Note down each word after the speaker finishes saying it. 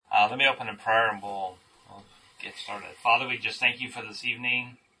Let me open in prayer and we'll get started. Father, we just thank you for this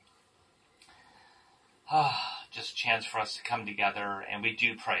evening. Just a chance for us to come together, and we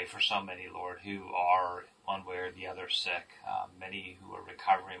do pray for so many, Lord, who are one way or the other sick. Many who are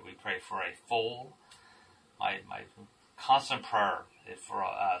recovering. We pray for a full, my constant prayer for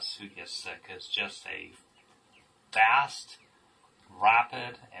us who get sick is just a fast,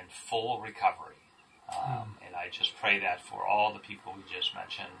 rapid, and full recovery. And I just pray that for all the people we just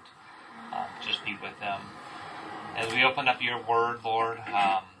mentioned. Just be with them. As we open up your word, Lord,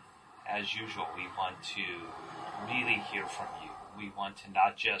 as usual, we want to really hear from you. We want to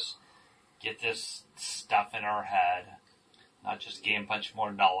not just get this stuff in our head, not just gain a bunch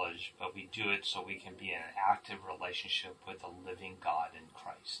more knowledge, but we do it so we can be in an active relationship with the living God in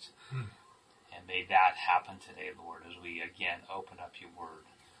Christ. And may that happen today, Lord, as we again open up your word.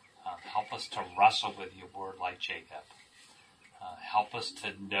 Help us to wrestle with your word like Jacob. Help us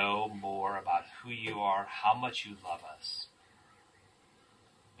to know more about who you are, how much you love us.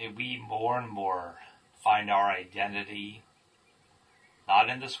 May we more and more find our identity, not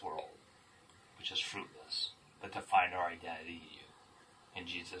in this world, which is fruitless, but to find our identity in you. In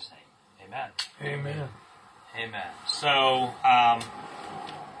Jesus' name, amen. Amen. Amen. So, all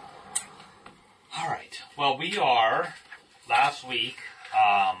right. Well, we are, last week,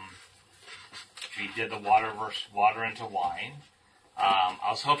 we did the water into wine. I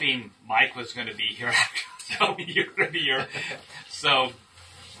was hoping Mike was going to be here. So you're going to be here. So,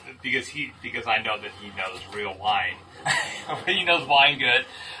 because I know that he knows real wine. He knows wine good.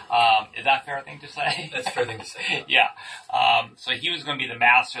 Is that a fair thing to say? That's a fair thing to say. Yeah. So he was going to be the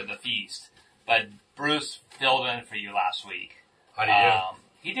master of the feast, but Bruce filled in for you last week. How do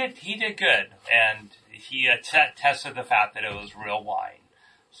you do? He did good, and he tested the fact that it was real wine.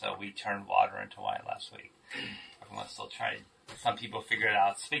 So we turned water into wine last week. Everyone's still trying. Some people figured it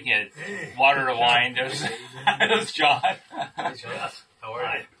out. Speaking of water to wine, there's John. Hey, John. How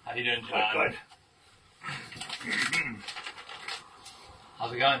are you? How you doing, John? Good.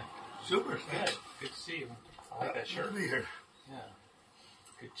 How's it going? Super. Good. Good to see you. I like that shirt. Good to be here. Yeah.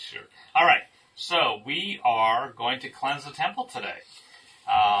 Good shirt. All right. So we are going to cleanse the temple today.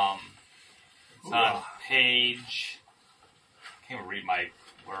 It's on page. I can't even read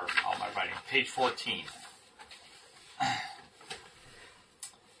all my writing. Page 14.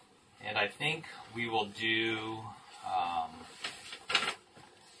 And I think we will do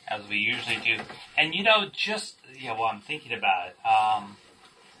as we usually do. And while I'm thinking about it,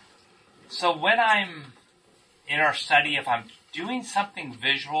 so when I'm in our study, if I'm doing something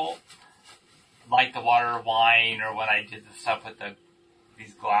visual, like the water or wine, or when I did the stuff with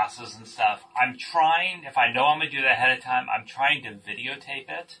these glasses and stuff, I'm trying, if I know I'm going to do that ahead of time, I'm trying to videotape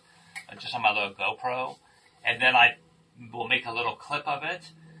it, just on my little GoPro, and then I will make a little clip of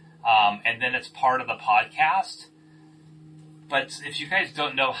it, and then it's part of the podcast. But if you guys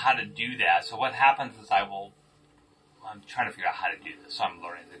don't know how to do that, so what happens is I'm trying to figure out how to do this, so I'm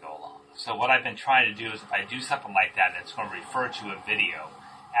learning as I go along. So what I've been trying to do is if I do something like that, and it's going to refer to a video,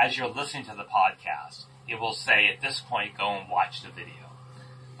 as you're listening to the podcast, it will say, at this point, go and watch the video.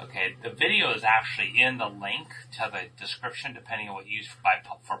 Okay, the video is actually in the link to the description, depending on what you use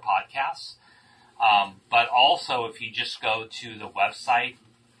for podcasts. But also, if you just go to the website,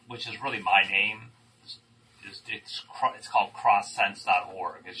 which is really my name, it's called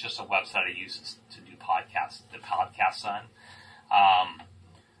crosssense.org. It's just a website I use to do podcasts, the podcast on,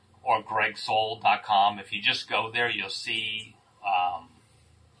 or gregsoul.com. If you just go there, you'll see,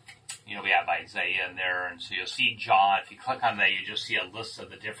 we have Isaiah in there, and so you'll see John. If you click on that, you just see a list of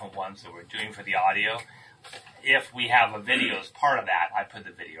the different ones that we're doing for the audio. If we have a video as part of that, I put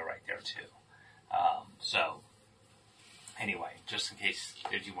the video right there too. Anyway, just in case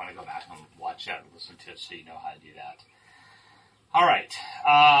if you want to go back and watch that and listen to it so you know how to do that. All right.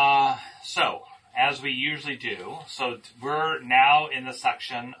 So, as we usually do, so we're now in the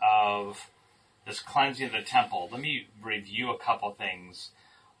section of this cleansing of the temple. Let me review a couple things.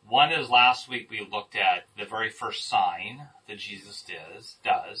 One is last week we looked at the very first sign that Jesus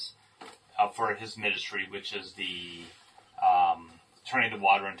does for his ministry, which is the turning the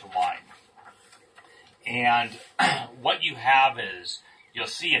water into wine. And what you have is, you'll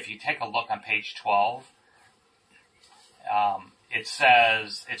see if you take a look on page 12, it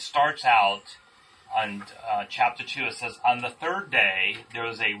starts out on chapter 2, it says, on the third day, there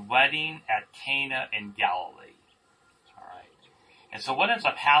was a wedding at Cana in Galilee. All right. And so what ends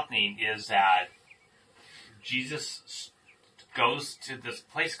up happening is that Jesus goes to this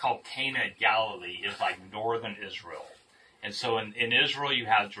place called Cana in Galilee, is like northern Israel. And so in Israel, you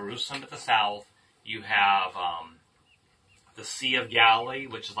have Jerusalem at the south, you have the Sea of Galilee,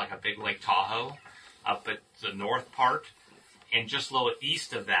 which is like a big Lake Tahoe, up at the north part. And just a little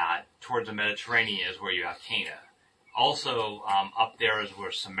east of that, towards the Mediterranean, is where you have Cana. Also, up there is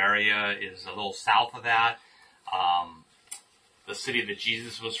where Samaria is, a little south of that. The city that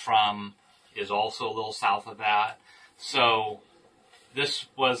Jesus was from is also a little south of that. So this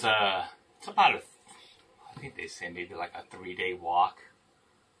was it's about I think they say maybe like a 3-day walk,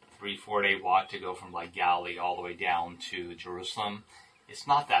 4-day walk to go from like Galilee all the way down to Jerusalem. It's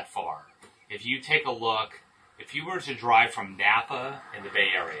not that far. If you take a look, if you were to drive from Napa in the Bay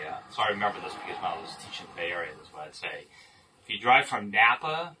Area, so I remember this because when I was teaching the Bay Area, this is what I'd say. If you drive from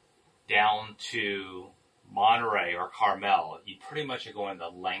Napa down to Monterey or Carmel, you pretty much are going the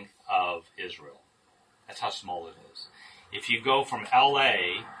length of Israel. That's how small it is. If you go from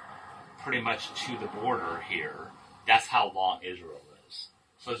LA pretty much to the border here, that's how long Israel is.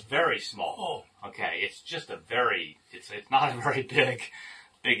 So it's very small. Okay, it's just it's not a very big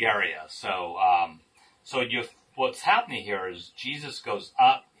area. So what's happening here is Jesus goes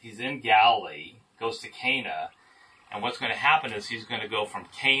up, he's in Galilee, goes to Cana, and what's going to happen is he's going to go from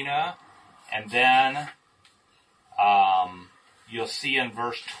Cana, and then you'll see in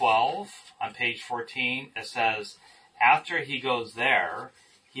verse 12 on page 14, it says, after he goes there,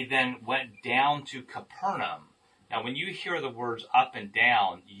 he then went down to Capernaum. Now, when you hear the words up and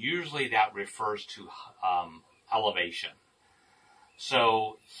down, usually that refers to elevation.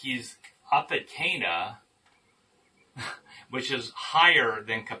 So he's up at Cana, which is higher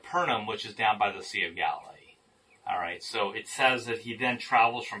than Capernaum, which is down by the Sea of Galilee. All right, so it says that he then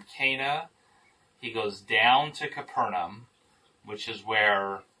travels from Cana, he goes down to Capernaum, which is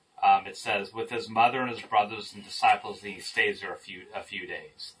where it says, with his mother and his brothers and disciples, and he stays there a few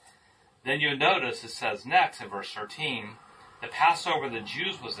days. Then you'll notice it says next in verse 13, the Passover of the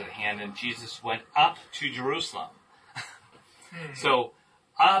Jews was at hand, and Jesus went up to Jerusalem. So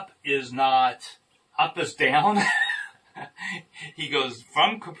up is down. He goes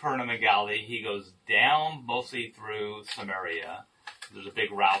from Capernaum in Galilee, he goes down mostly through Samaria. There's a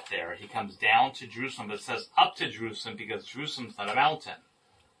big route there. He comes down to Jerusalem, but it says up to Jerusalem because Jerusalem's not a mountain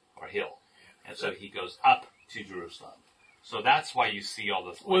or hill. And so he goes up to Jerusalem. So that's why you see all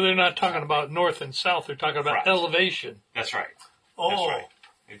this. Well, they're not talking about north and south. They're talking about elevation. That's right. Oh. That's right.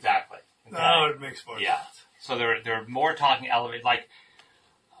 Exactly. Now it makes more sense. So they're more talking elevate. Like,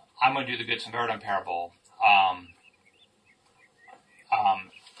 I'm going to do the Good Samaritan parable.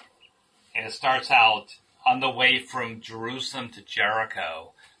 And it starts out on the way from Jerusalem to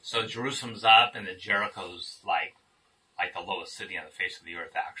Jericho. So Jerusalem's up and then Jericho's like the lowest city on the face of the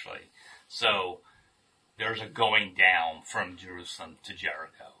earth, actually. So there's a going down from Jerusalem to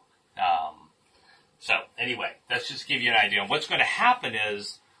Jericho. So anyway, let's just give you an idea. What's going to happen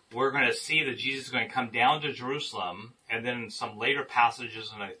is we're going to see that Jesus is going to come down to Jerusalem, and then in some later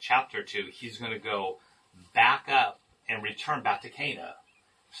passages in a chapter or two, he's going to go back up and return back to Cana.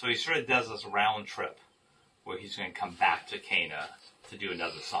 So he sort of does this round trip where he's going to come back to Cana to do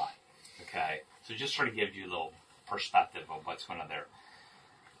another sign. Okay? So just sort of gives you a little perspective of what's going on there.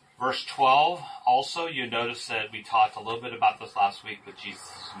 Verse 12, also, you notice that we talked a little bit about this last week with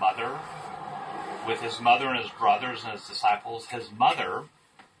Jesus' mother. With his mother and his brothers and his disciples. His mother,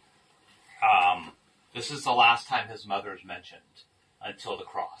 this is the last time his mother is mentioned until the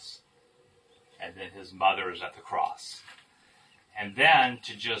cross. And then his mother is at the cross. And then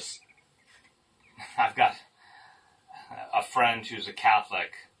I've got a friend who's a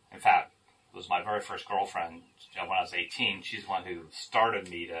Catholic. In fact, it was my very first girlfriend when I was 18. She's the one who started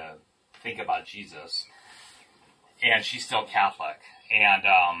me to think about Jesus. And she's still Catholic. And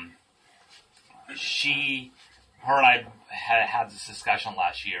her and I had this discussion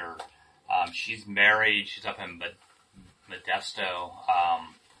last year. She's married. She's up in Modesto.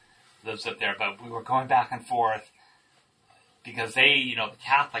 Lives up there. But we were going back and forth because the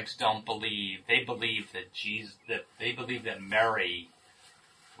Catholics don't believe. They believe that Mary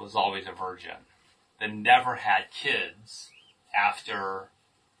was always a virgin. That never had kids after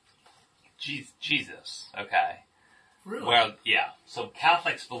Jesus. Okay. Really? Well, yeah. So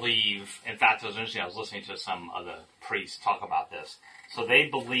Catholics believe, in fact, it was interesting, I was listening to some other priests talk about this. So they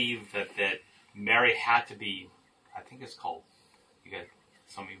believe that Mary had to be, I think it's called,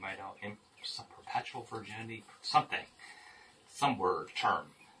 some of you might know, some perpetual virginity, something, some term.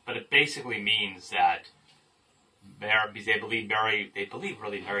 But it basically means that Mary, because they believe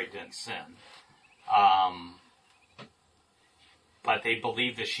really Mary didn't sin. But they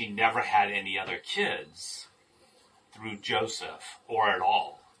believe that she never had any other kids through Joseph or at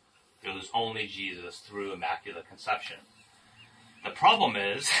all. It was only Jesus through Immaculate Conception. The problem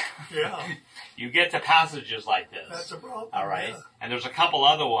is, Yeah, you get to passages like this. that's a problem. All right? Yeah. And there's a couple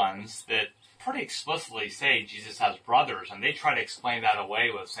other ones that pretty explicitly say Jesus has brothers, and they try to explain that away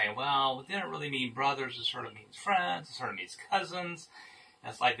with saying, well, it didn't really mean brothers, it sort of means friends, it sort of means cousins.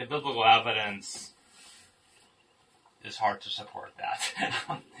 And it's like the biblical evidence is hard to support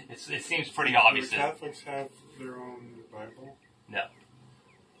that. It seems pretty obvious. Do Catholics have their own Bible? No.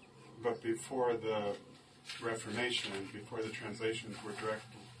 But before the Reformation and before the translations were direct,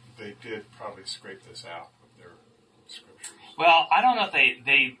 they did probably scrape this out of their scriptures. Well, I don't know if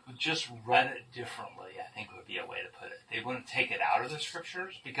they just read it differently, I think would be a way to put it. They wouldn't take it out of the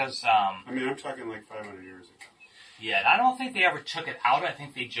scriptures because... I mean, I'm talking like 500 years ago. Yeah, and I don't think they ever took it out. I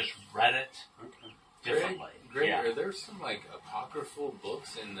think they just read it Okay. differently. Greg, Yeah. are there some like apocryphal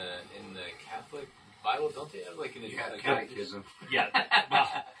books in the Catholic Bible? Don't they have like an Catechism. Yeah, well,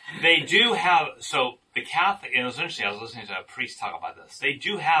 they do have, so the Catholic, and it was interesting, I was listening to a priest talk about this. They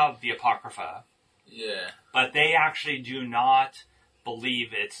do have the Apocrypha, Yeah. but they actually do not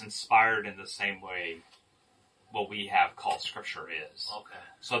believe it's inspired in the same way what we have called Scripture is. Okay.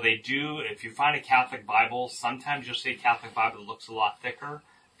 So they do, if you find a Catholic Bible, sometimes you'll see a Catholic Bible that looks a lot thicker.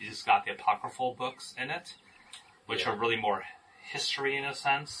 It's just got the apocryphal books in it, which are really more history in a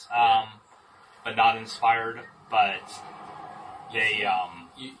sense, but not inspired. But they,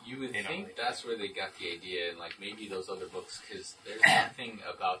 You would You know, think that's where they got the idea, and like maybe those other books, because there's nothing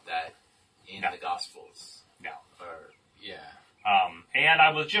about that in No. the Gospels. no. Or yeah. And I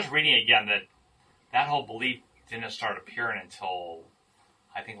was just reading again that whole belief didn't start appearing until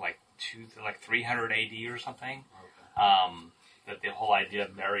I think like 300 AD or something. Okay. That the whole idea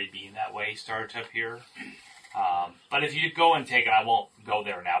of Mary being that way started to appear. But if you go and take it, I won't go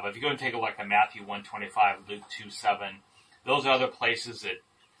there now, but if you go and take a look at Matthew 1:25, Luke 2:7, those are other places that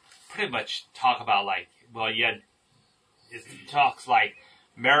pretty much talk about like, well, it talks like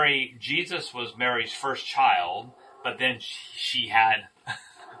Jesus was Mary's first child, but then she had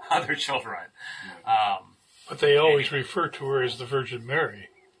other children. But they always refer to her as the Virgin Mary.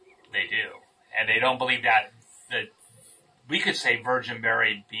 They do. And they don't believe that we could say Virgin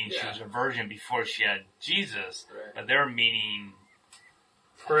Mary being she was a virgin before she had Jesus, Right. but they're meaning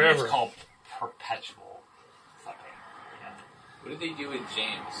I think Forever. it's called perpetual something. Yeah. What did they do with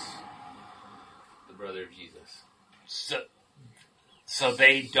James, the brother of Jesus? So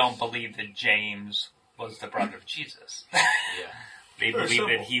they don't believe that James was the brother of Jesus. Yeah. They Very believe simple.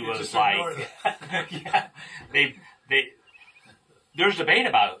 that he You was just ignore like, yeah, there's debate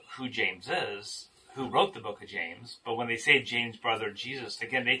about who James is, who wrote the book of James, but when they say James, brother of Jesus,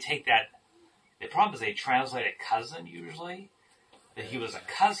 again, they take that, the problem is they translate a cousin usually, that he was a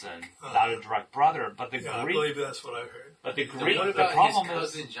cousin, not a direct brother, but the Yeah, I Greek, believe that's what I heard. but the Then Greek, what the about problem his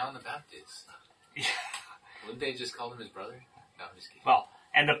is, cousin John the Baptist? Wouldn't they just call him his brother? No, I'm just kidding. well,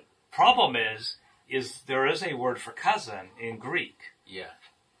 and the problem is there is a word for cousin in Greek. Yeah.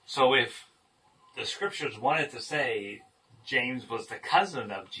 So if the scriptures wanted to say James was the cousin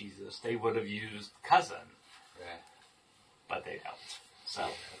of Jesus, they would have used cousin, Right. but they don't. So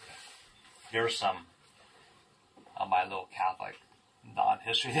Okay. there's some of my little Catholic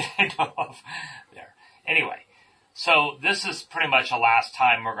non-history that I know of there. Anyway, so this is pretty much the last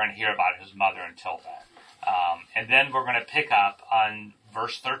time we're going to hear about his mother until then. And then we're going to pick up on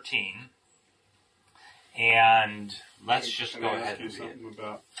verse 13. And let's just Can go I ahead ask you and read it. something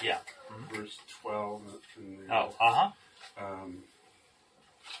about Yeah. verse 12 in the, Oh, uh-huh.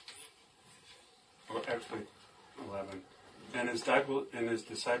 well, actually 11. And his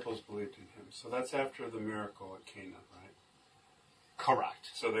disciples believed in him. So that's after the miracle at Cana, right? Correct.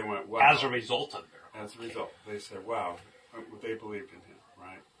 So they went, wow. As a result of miracle. As a result, they said, wow, they believed in him,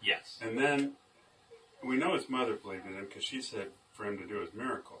 right? Yes. And then we know his mother believed in him because she said for him to do his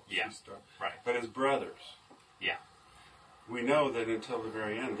miracle. Yeah. She started. Right. But his brothers, Yeah. we know that until the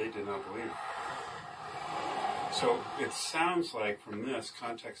very end, they did not believe him. So it sounds like from this,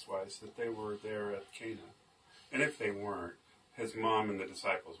 context-wise, that they were there at Cana. And if they weren't, his mom and the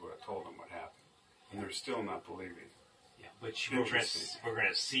disciples would have told him what happened. And they're still not believing. Yeah. Which we're going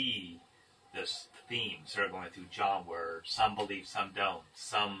to see this theme sort of going through John where some believe, some don't.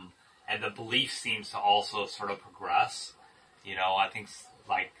 And the belief seems to also sort of progress. You know, I think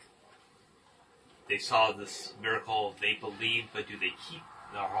like they saw this miracle, they believed, but do they keep,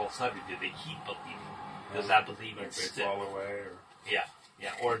 our whole subject, do they keep believing? Does that believing Like they stick? fall away or...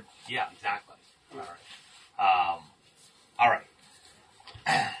 Yeah, exactly. All right.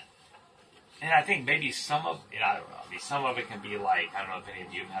 And I think maybe some of it, I don't know, some of it can be like, I don't know if any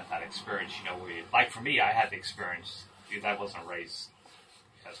of you have had that experience, you know, where you, like for me, I had the experience, because I wasn't raised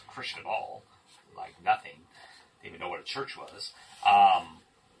as a Christian at all, like nothing, didn't even know what a church was,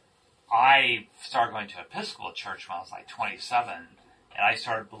 I started going to Episcopal church when I was like 27, and I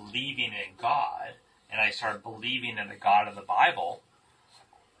started believing in God, and I started believing in the God of the Bible,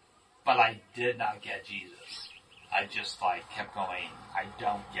 but I did not get Jesus. I just like kept going, I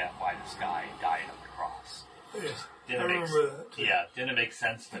don't get why this guy died on the cross. Yes, I Didn't make, remember that. yeah, didn't make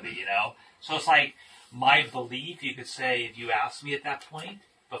sense to me, you know? So it's like my belief, you could say, if you asked me at that point,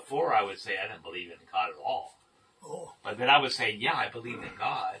 before I would say I didn't believe in God at all. Oh, But then I would say, yeah, I believe in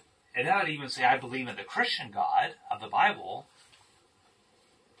God. And then I'd even say I believe in the Christian God of the Bible,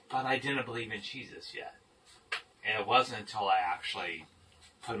 but I didn't believe in Jesus yet. And it wasn't until I actually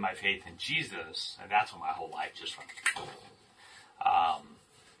put my faith in Jesus, and that's when my whole life just went,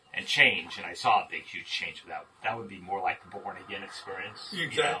 and changed, and I saw a big, huge change. That would be more like the born again experience.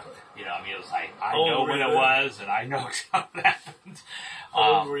 exactly. You know, I mean, it was like, I How old know were when you it then? was, and I know exactly what happened.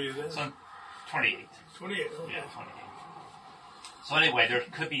 How old were you then? So I'm 28. 28. Okay. Yeah, 28. So anyway, there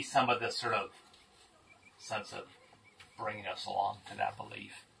could be some of this sort of sense of bringing us along to that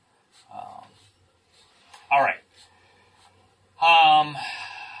belief. All right.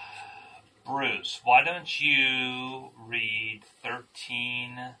 Bruce, why don't you read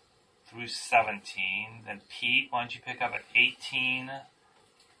 13 through 17, then Pete, why don't you pick up at 18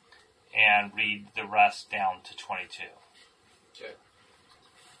 and read the rest down to 22. Okay.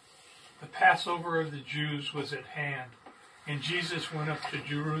 The Passover of the Jews was at hand, and Jesus went up to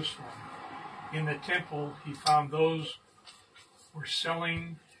Jerusalem. In the temple, he found those who were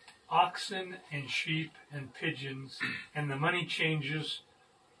selling oxen and sheep and pigeons, and the money changers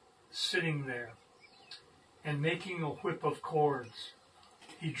sitting there, and making a whip of cords.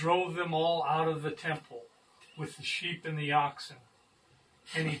 He drove them all out of the temple with the sheep and the oxen,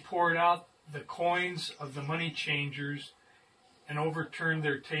 and he poured out the coins of the money changers and overturned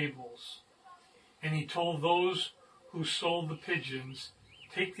their tables. And he told those who sold the pigeons,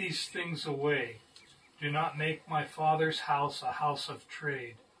 "Take these things away. Do not make my Father's house a house of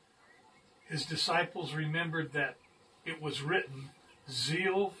trade." His disciples remembered that it was written,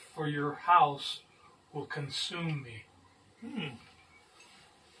 "Zeal for your house will consume me."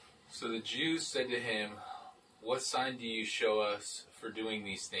 So the Jews said to him, "What sign do you show us for doing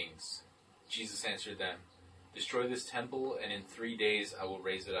these things?" Jesus answered them, "Destroy this temple, and in 3 days I will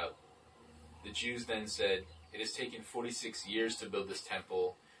raise it up." The Jews then said, "It has taken 46 years to build this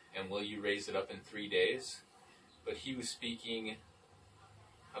temple, and will you raise it up in 3 days?" But he was speaking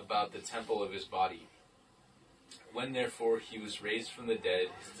about the temple of his body. When therefore he was raised from the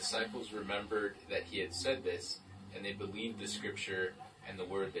dead, his disciples remembered that he had said this, and they believed the scripture and the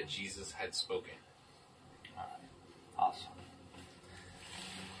word that Jesus had spoken. All right.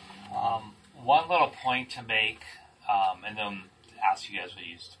 Awesome. One little point to make, and then ask you guys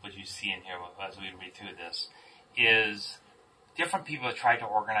what you see in here as we read through this, is different people have tried to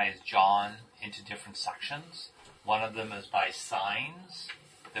organize John into different sections. One of them is by signs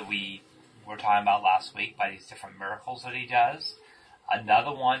that we were talking about last week, by these different miracles that he does.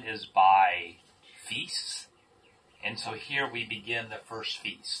 Another one is by feasts. And so here we begin the first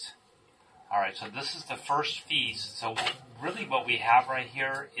feast. All right, so this is the first feast. So really what we have right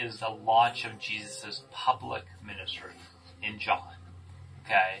here is the launch of Jesus' public ministry in John.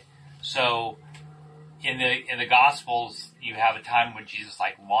 Okay? So in the Gospels, you have a time when Jesus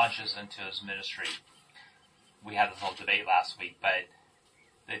launches into his ministry. We had this whole debate last week, but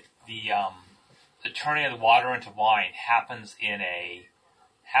the turning of the water into wine happens in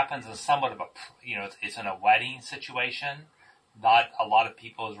somewhat of a, it's in a wedding situation. Not a lot of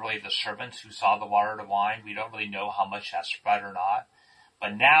people is really the servants who saw the water to wine. We don't really know how much that spread or not.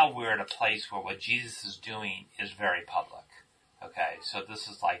 But now we're at a place where what Jesus is doing is very public. Okay, so this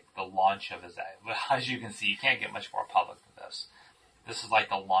is like the launch of his, as you can see, you can't get much more public than this. This is like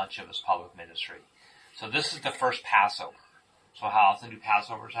the launch of his public ministry. So this is the first Passover. So how often do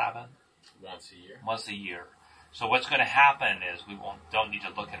Passovers happen? Once a year. Once a year. So what's going to happen is don't need to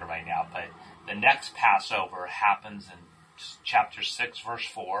look at it right now, but the next Passover happens in chapter 6, verse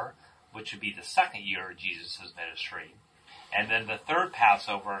 4, which would be the second year of Jesus' ministry. And then the third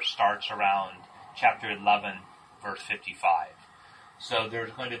Passover starts around chapter 11, verse 55. So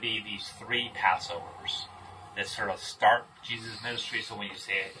there's going to be these 3 Passovers that sort of start Jesus' ministry. So when you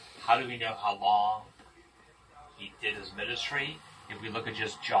say, how do we know how long he did his ministry? If we look at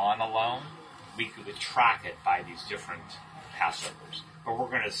just John alone, we could track it by these different Passovers. But we're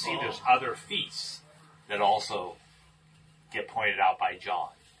going to see there's other feasts that also get pointed out by John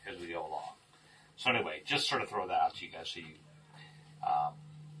as we go along. So anyway, just sort of throw that out to you guys so you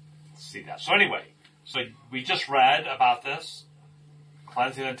see that. So anyway, so we just read about this,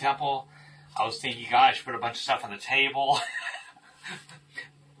 cleansing the temple. I was thinking, gosh, put a bunch of stuff on the table.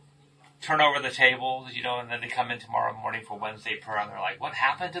 turn over the tables, and then they come in tomorrow morning for Wednesday prayer, and they're like, "What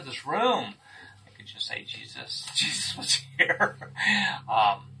happened to this room?" I could just say, Jesus was here.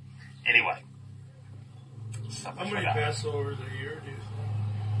 Anyway. How many Passovers a year do you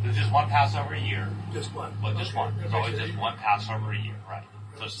think? There's just one Passover a year. Just one? Well, just one. There's always just one Passover a year, right?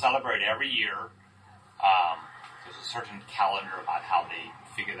 So celebrate every year. There's a certain calendar about how they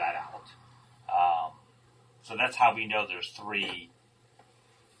figure that out. So that's how we know there's three.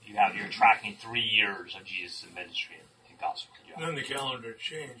 You're tracking 3 years of Jesus' ministry in Gospel of John. And then the calendar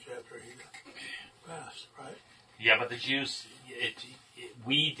changed after he passed, right? Yeah, but the Jews,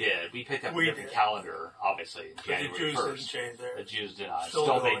 we picked up a different calendar, obviously, January 1st. The Jews didn't change theirs. The Jews did not.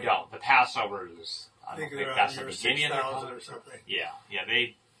 Still they don't. The Passover is, I don't think that's the beginning of their calendar. Or something. Yeah,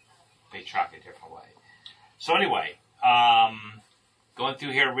 they track a different way. So anyway, going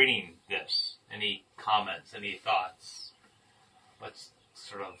through here reading this, any comments, any thoughts? What's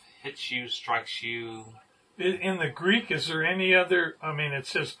sort of hits you, strikes you? In the Greek, is there any other, it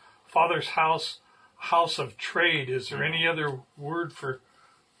says Father's house of trade. Is there any other word for...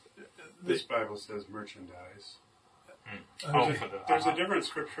 This Bible says merchandise. There's a different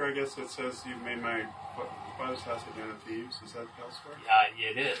scripture, I guess, that says you made my Father's house a den of thieves. Is that elsewhere?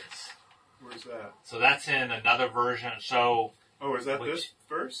 It is. Where's that? So that's in another version. So... Oh, is that this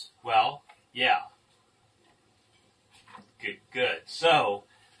verse? Well, yeah. Good. So,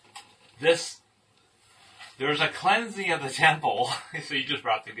 there's a cleansing of the temple. So you just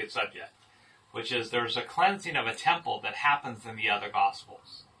brought the good subject. Which is there's a cleansing of a temple that happens in the other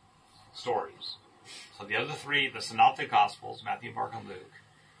Gospels. Stories. So the other three, the Synoptic Gospels, Matthew, Mark, and Luke,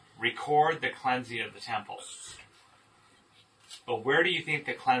 record the cleansing of the temple. But where do you think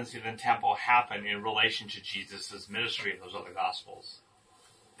the cleansing of the temple happened in relation to Jesus' ministry in those other Gospels?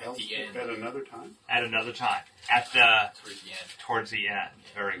 At the end. At another time? At another time. Towards the end.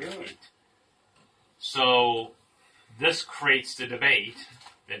 Very good. Really? So, this creates the debate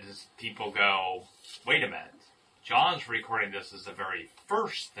that is, people go, wait a minute. John's recording this as the very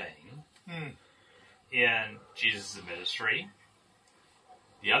first thing in Jesus' ministry.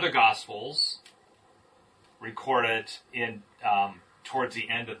 The other Gospels record it in towards the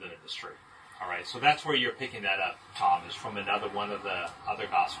end of the ministry. All right, so that's where you're picking that up, Tom, is from another one of the other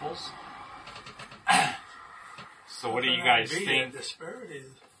Gospels. So what do you guys think?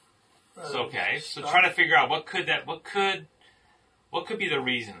 Disparities. It's okay. So try to figure out what could be the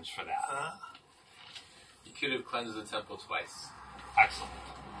reasons for that. He could have cleansed the temple twice. Excellent.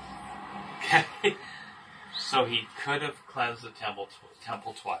 Okay. So he could have cleansed the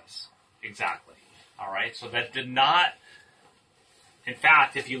temple twice. Exactly. All right. So that did not. In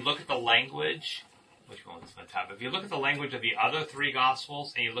fact, if you look at the language, which one's the tab? If you look at the language of the other three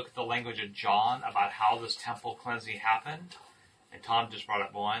Gospels and you look at the language of John about how this temple cleansing happened, and Tom just brought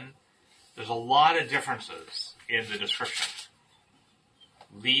up one, there's a lot of differences in the description,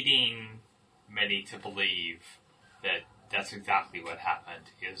 leading many to believe that that's exactly what happened,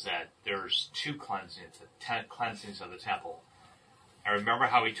 is that there's two cleansings of the temple. And remember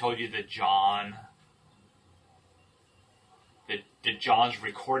how he told you that John's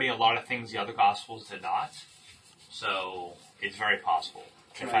recording a lot of things the other Gospels did not? So, it's very possible.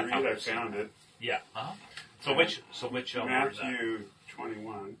 Can I read? I found it. Yeah. Uh-huh. So which Matthew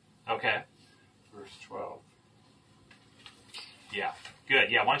 21. Okay. Verse 12. Yeah. Good.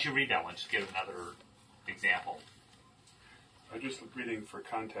 Yeah, why don't you read that one? Just give another example. I'm just reading for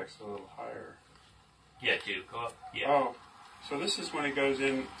context a little higher. Yeah, do. Go up. Yeah. Oh, so this is when he goes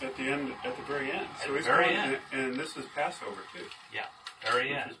in at the very end. At So the he's very going, end. and this is Passover too. Yeah. Very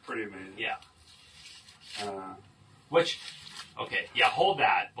Which end. is pretty amazing. Yeah. Okay, yeah, hold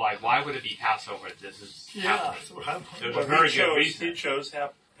that. Like, why would it be Passover? This is happening. That's what I'm There's a very good reason. He chose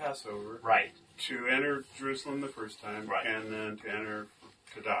Passover Right. to enter Jerusalem the first time, Right. and then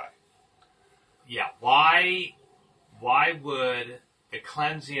to die. Yeah. Why would the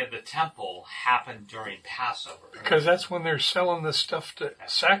cleansing of the temple happen during Passover? Because that's when they're selling the stuff to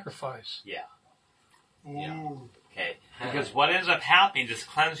sacrifice. Yeah. Yeah. Okay. Because what ends up happening, this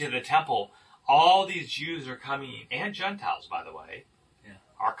cleansing of the temple, all these Jews are coming, and Gentiles, by the way,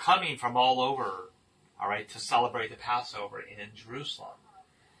 are coming from all over, all right, to celebrate the Passover in Jerusalem.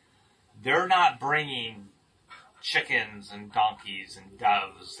 They're not bringing chickens and donkeys and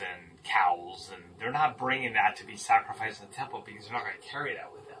doves and cows, and they're not bringing that to be sacrificed in the temple because they're not going to carry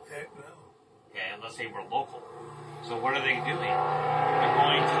that with them. Heck no. Okay, unless they were local. So what are they doing? They're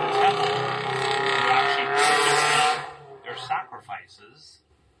going to the temple to actually purchase their sacrifices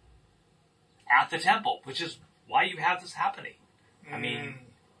at the temple, which is why you have this happening. I mean,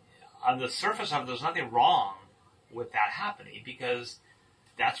 on the surface of it, there's nothing wrong with that happening because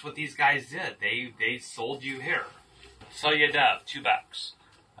that's what these guys did. They sold you here. Sell you a dove, $2.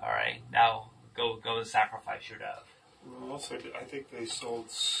 All right, now go and sacrifice your dove. Well, also, I think they sold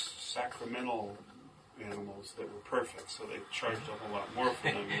sacramental animals that were perfect, so they charged a whole lot more for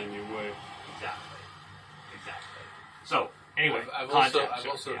them than you would. Exactly. So anyway, I've also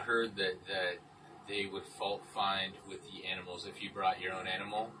heard that they would fault find with the animals. If you brought your own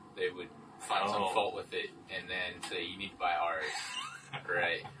animal, they would find some fault with it and then say you need to buy ours,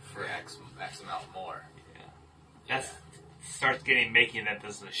 right, for X amount more. Yeah. That starts making that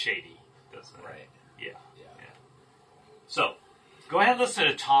business shady, doesn't it? Right. Yeah. So, go ahead and listen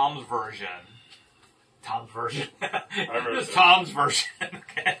to Tom's version. This is Tom's version,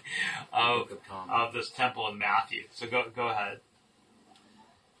 okay, of this temple in Matthew. So go ahead.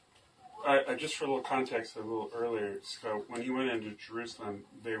 Just for a little context, a little earlier, so when he went into Jerusalem,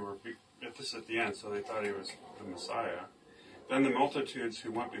 they were at the end, so they thought he was the Messiah. Then the multitudes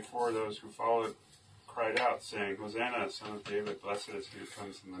who went before those who followed cried out, saying, "Hosanna, Son of David, blessed is he who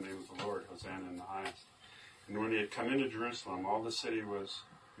comes in the name of the Lord, Hosanna in the highest." And when he had come into Jerusalem, all the city was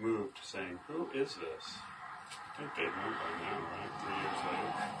moved, saying, "Who is this?" I think they know by now, right? 3 years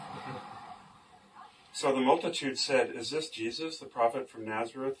later. So the multitude said, "Is this Jesus, the prophet from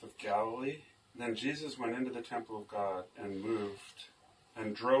Nazareth of Galilee?" Then Jesus went into the temple of God and moved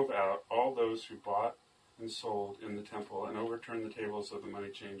and drove out all those who bought and sold in the temple and overturned the tables of the money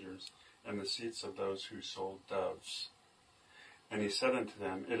changers and the seats of those who sold doves. And he said unto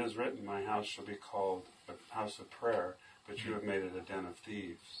them, "It is written, my house shall be called a house of prayer, but you have made it a den of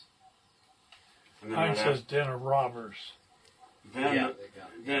thieves." And Mine says den of robbers. Then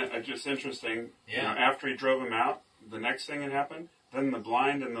just interesting, after he drove him out, the next thing that happened, then the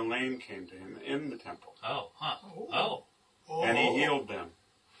blind and the lame came to him in the temple. And he healed them.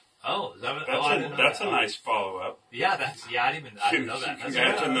 Is that that's a nice follow-up. Yeah, I didn't know that. That's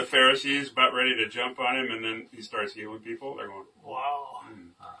Imagine the Pharisees about ready to jump on him, and then he starts healing people. They're going, "Wow."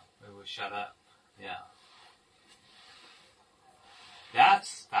 Maybe we'll shut up. Yeah.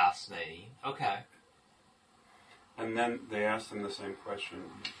 That's fascinating. Okay. And then they asked him the same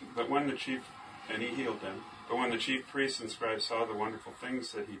question. And he healed them. But when the chief priests and scribes saw the wonderful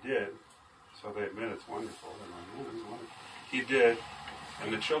things that he did, so they admit it's wonderful. They're like, "Oh, it's wonderful." He did.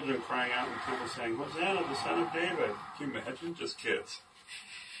 And the children crying out in the temple saying, "Hosanna, the Son of David." Can you imagine? Just kids.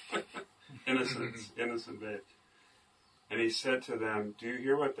 Innocent babes. And he said to them, "Do you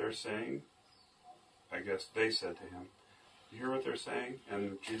hear what they're saying?" I guess they said to him, "You hear what they're saying?"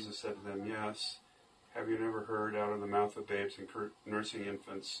 And Jesus said to them, "Yes. Have you never heard, out of the mouth of babes and nursing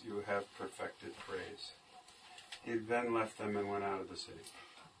infants, you have perfected praise?" He then left them and went out of the city.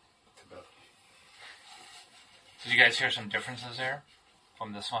 Did you guys hear some differences there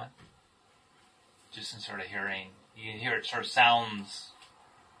from this one? Just in sort of hearing, you can hear it sort of sounds,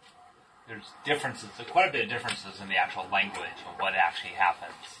 there's differences, there's quite a bit of differences in the actual language of what actually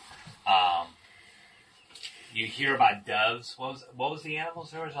happens. You hear about doves. What was the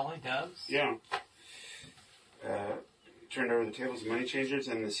animals there? Was only doves? Yeah. Turned over the tables of money changers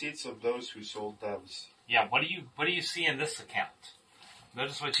and the seats of those who sold doves. Yeah. What do you see in this account?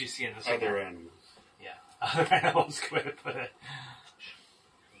 Notice what you see in this account. Other animals. Yeah. Other animals. Good way to put it.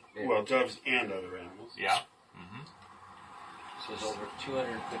 Well, doves and other animals. Yeah. Mm-hmm. It says over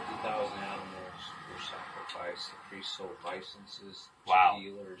 250,000 animals were sacrificed. The priests sold licenses to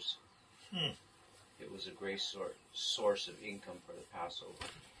dealers. It was a great source of income for the Passover,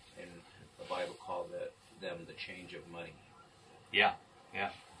 and the Bible called them the change of money. Yeah.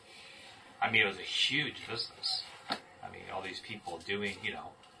 I mean, it was a huge business. I mean, all these people doing,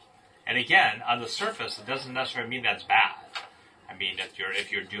 and again, on the surface, it doesn't necessarily mean that's bad. I mean,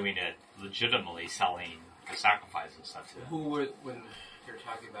 if you're doing it legitimately, selling the sacrifice and stuff. Who were, when you're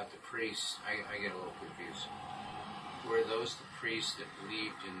talking about the priests, I get a little confused. Were those the priests that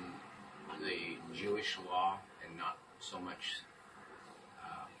believed in the Jewish law and not so much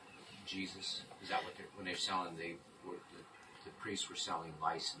Jesus? Is that what when they're selling? The priests were selling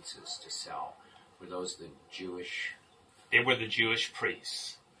licenses to sell. Were those the Jewish? They were the Jewish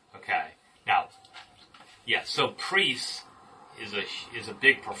priests. Okay. Now, so priests is a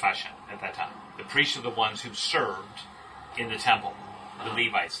big profession at that time. The priests are the ones who served in the temple. The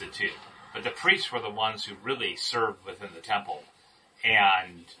Levites did too. But the priests were the ones who really served within the temple.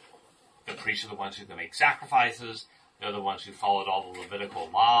 And the priests are the ones who can make sacrifices. They're the ones who followed all the Levitical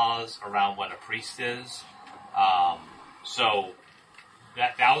laws around what a priest is. So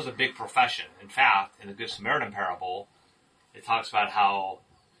that was a big profession. In fact, in the Good Samaritan parable, it talks about how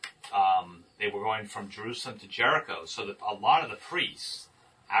they were going from Jerusalem to Jericho. So that a lot of the priests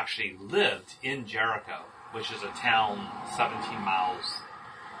actually lived in Jericho, which is a town 17 miles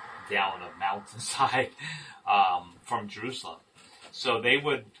down a mountainside from Jerusalem. So they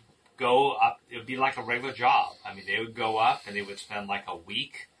would go up. It would be like a regular job. I mean, they would go up and they would spend like a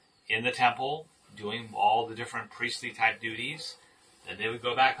week in the temple doing all the different priestly type duties. Then they would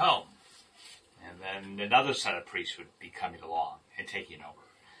go back home. And then another set of priests would be coming along and taking over.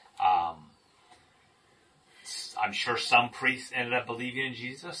 I'm sure some priests ended up believing in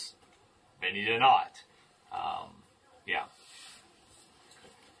Jesus. Many did not. Yeah.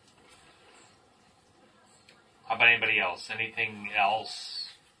 How about anybody else? Anything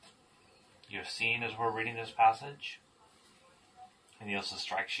else you've seen as we're reading this passage? Anything else that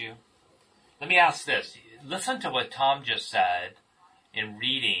strikes you? Let me ask this. Listen to what Tom just said in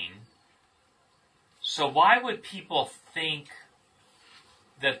reading. So why would people think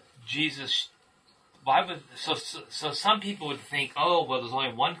that Jesus... So some people would think, oh, well, there's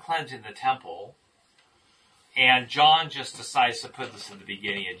only one cleansing in the temple, and John just decides to put this at the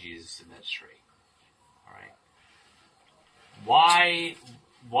beginning of Jesus' ministry. All right.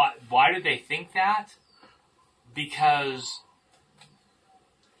 Why do they think that? Because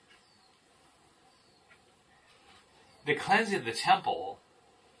the cleansing of the temple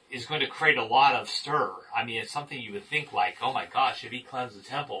is going to create a lot of stir. I mean, it's something you would think like, oh my gosh, if he cleansed the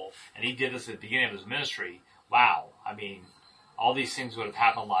temple and he did this at the beginning of his ministry, wow. I mean, all these things would have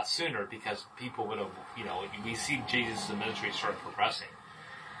happened a lot sooner because people would have, we see Jesus' ministry start progressing.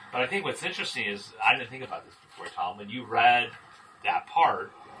 But I think what's interesting is, I didn't think about this before, Tom, when you read that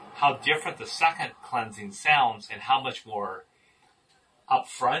part, how different the second cleansing sounds and how much more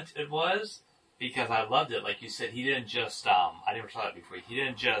upfront it was. Because I loved it. Like you said, he didn't just, I never saw that before. He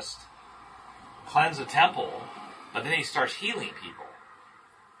didn't just cleanse the temple, but then he starts healing people.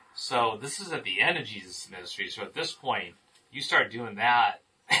 So this is at the end of Jesus' ministry. So at this point, you start doing that,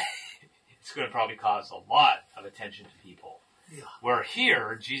 it's going to probably cause a lot of attention to people. Yeah. Where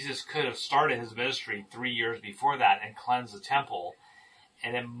here, Jesus could have started his ministry 3 years before that and cleansed the temple,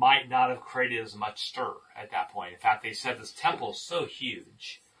 and it might not have created as much stir at that point. In fact, they said this temple is so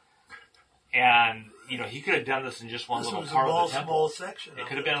huge. And, he could have done this in just one little part of the temple. Small section. It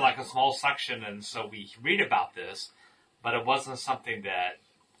could have been like a small section, and so we read about this, but it wasn't something that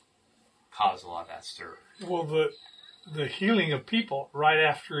caused a lot of that stir. Well, the healing of people right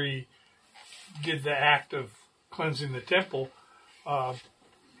after he did the act of cleansing the temple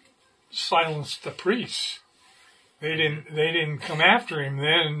silenced the priests. They didn't come after him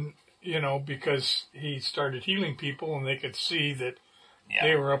then, because he started healing people, and they could see that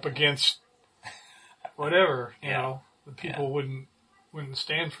they were up against whatever, the people wouldn't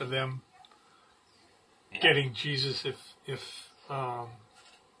stand for them getting Jesus if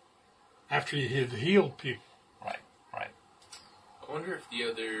after he had healed people. Right. I wonder if the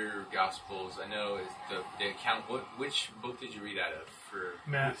other Gospels, I know is the account, which book did you read out of for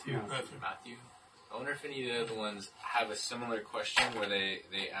Matthew? I wonder if any of the other ones have a similar question where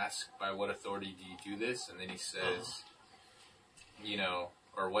they ask, by what authority do you do this? And then he says,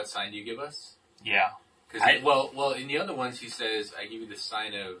 or what sign do you give us? Yeah. Well, in the other ones he says, I give you the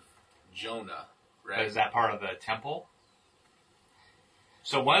sign of Jonah, right? But is that part of the temple?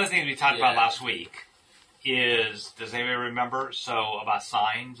 So one of the things we talked about last week is, does anybody remember, about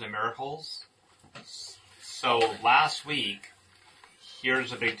signs and miracles? So last week,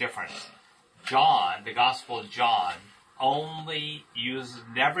 here's a big difference. John, the Gospel of John,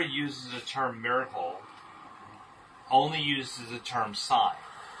 never uses the term miracle, only uses the term sign.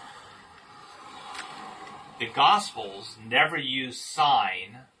 The Gospels never use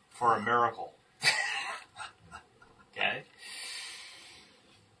sign for a miracle. Okay?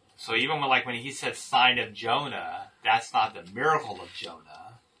 So even when he said sign of Jonah, that's not the miracle of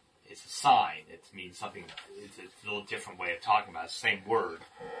Jonah. It's a sign. It means something, it's a little different way of talking about it. It's the same word.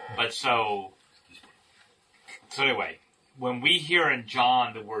 But so anyway, when we hear in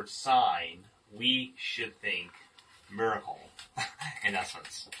John the word sign, we should think miracle, in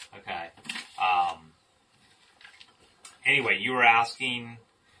essence. Okay. Anyway, you were asking.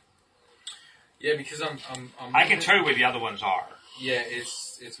 Yeah, because I'm I can tell you where the other ones are. Yeah,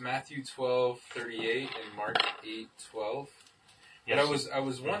 it's Matthew 12:38 and Mark 8:12. Yes. But I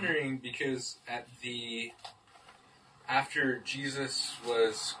was wondering because after Jesus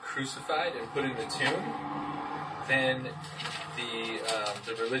was crucified and put in the tomb, then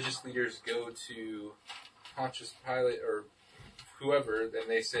the religious leaders go to Pontius Pilate or whoever, and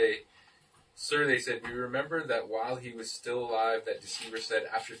they say, "Sir," they said, "we remember that while he was still alive, that deceiver said,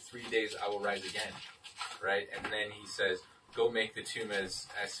 'After 3 days I will rise again.'" Right? And then he says, "Go make the tomb as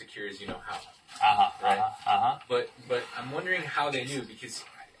secure as you know how." Right? But I'm wondering how they knew, because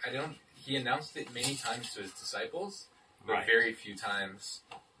he announced it many times to his disciples, but very few times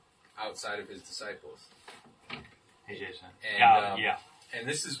outside of his disciples. Hey, Jason. And, yeah. And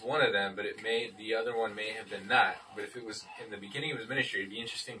this is one of them, but the other one may have been not. But if it was in the beginning of his ministry, it'd be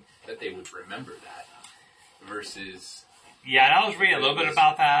interesting that they would remember that versus. Yeah, and I was reading a little bit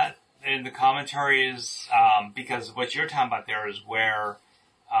about that in the commentaries, because what you're talking about there is where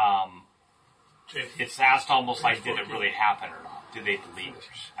it's asked almost like, did it really happen or not? Did they believe it?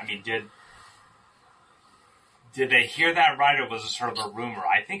 I mean, did they hear that right, or was it sort of a rumor?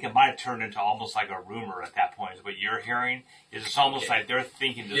 I think it might have turned into almost like a rumor at that point. Is what you're hearing? Is it's almost like they're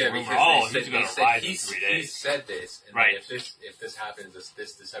thinking this rumor, he's going to rise in 3 days. He said this, and right. If this happens,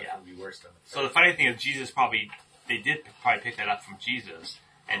 this deception will be worse than it. So the funny thing is, they did probably pick that up from Jesus,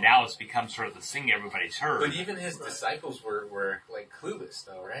 and now it's become sort of the thing everybody's heard. But even his disciples were like clueless,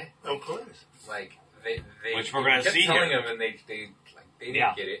 though, right? Oh, clueless. Like they which we're going to see telling here. them, and they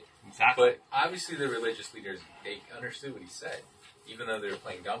didn't get it. Exactly. But obviously the religious leaders, they understood what he said, even though they were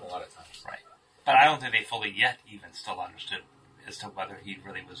playing dumb a lot of times. Right. But I don't think they fully yet even still understood as to whether he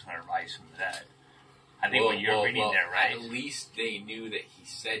really was going to rise from the dead. I think what you're reading there, right? At least they knew that he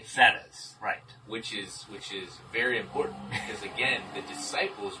said it. Right. Which is very important, because again, the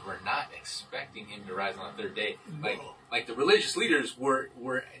disciples were not expecting him to rise on the third day. Like the religious leaders were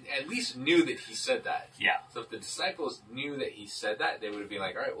at least knew that he said that. Yeah. So if the disciples knew that he said that, they would have been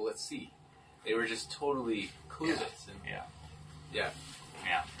like, all right, well, let's see. They were just totally clueless. Yeah.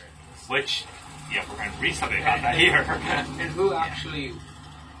 Which, we're going to read something about that here. And who actually,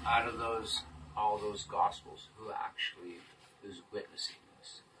 out of all those Gospels, who actually is witnessing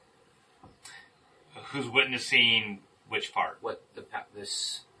this? Who's witnessing which part? What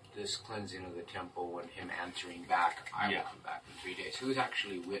this cleansing of the temple and him answering back, I will come back in 3 days. Who's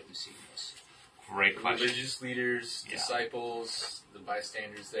actually witnessing this? Great question. Religious leaders, disciples, the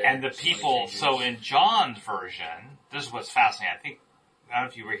bystanders there. And the people, so in John's version, this is what's fascinating. I don't know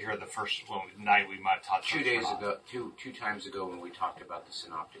if you were here the first night we might have talked 2 days ago, two times ago when we talked about the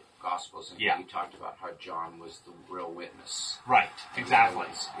Synoptic Gospels, and we talked about how John was the real witness. Right, exactly.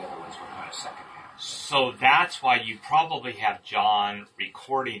 The other ones were kind of secondhand. So that's why you probably have John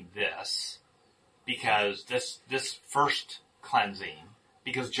recording this, because this first cleansing,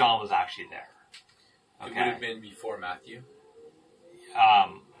 because John was actually there. Okay. It would have been before Matthew?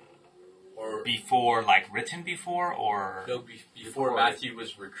 Or before, like written before, or? No, before Matthew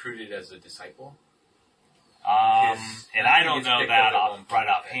was recruited as a disciple. And I don't know that right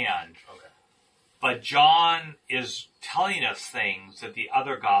offhand. Okay. But John is telling us things that the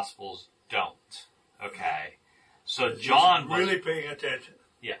other Gospels don't. Okay. So John was really paying attention.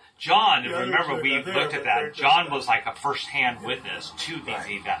 Yeah. John, remember we looked at that, John was like a first-hand witness to these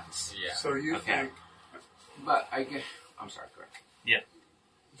events. Yeah. So you think... But I guess... I'm sorry, correct. Yeah.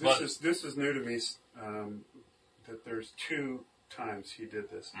 This is new to me, that there's 2 times he did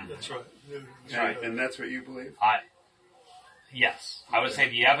this. Mm-hmm. That's right. Right. And that's what you believe? Yes. I would say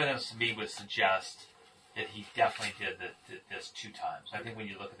the evidence to me would suggest that he definitely did this 2 times. I think when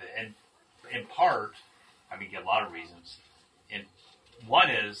you look at it, and in part, get a lot of reasons. One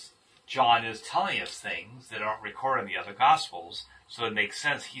is, John is telling us things that aren't recorded in the other Gospels, so it makes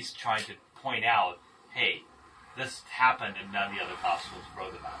sense he's trying to point out, hey, this happened and none of the other Gospels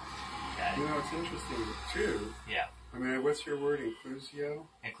wrote about it. Okay? It's interesting, too. Yeah. What's your word, inclusio?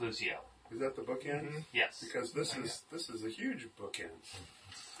 Inclusio. Is that the bookend? Mm-hmm. Yes. Because this is a huge bookend.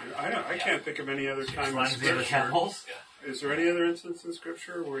 I can't think of any other time in Scripture. Scripture. Temples? Is there any other instance in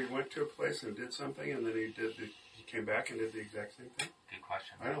Scripture where he went to a place and did something and then he came back and did the exact same thing? Good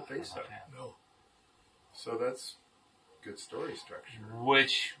question. I don't think so. No. So that's good story structure.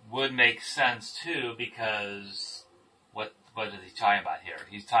 Which would make sense too, because what is he talking about here?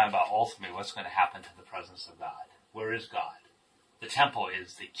 He's talking about ultimately what's going to happen to the presence of God. Where is God? The temple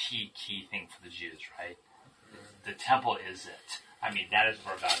is the key thing for the Jews, right? The temple is it. That is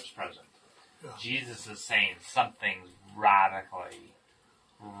where God is present. Yeah. Jesus is saying something's radically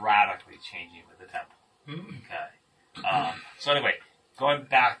changing with the temple. Mm-hmm. Okay. So anyway, going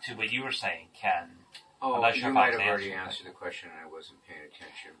back to what you were saying, Ken. You might have already answered the question and I wasn't paying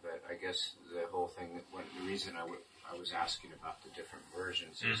attention, but I guess the whole thing, the reason I was asking about the different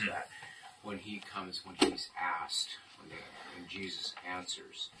versions is that when he's asked, when Jesus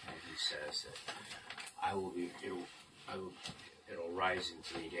answers, and he says that it'll rise in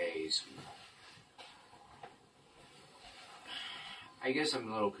 3 days. I guess I'm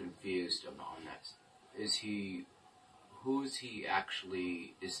a little confused on that.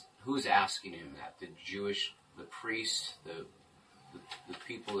 Who's asking him that? The priest, the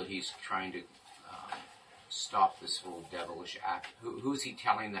people that he's trying to stop this whole devilish act? Who's he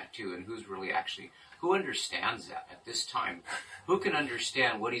telling that to, and who's really actually, who understands that at this time? Who can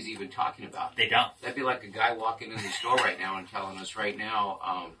understand what he's even talking about? They don't. That'd be like a guy walking in the store right now and telling us right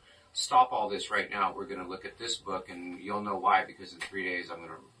now, stop all this right now. We're going to look at this book, and you'll know why, because in 3 days I'm going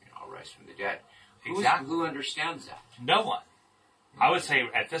to I'll rise from the dead. Exactly. Who understands that? No one. I would say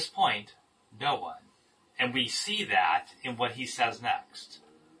at this point, no one. And we see that in what he says next.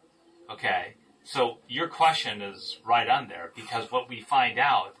 Okay? So your question is right on there, because what we find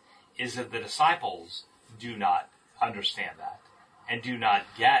out is that the disciples do not understand that and do not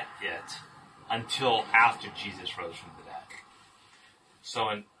get it until after Jesus rose from the dead. So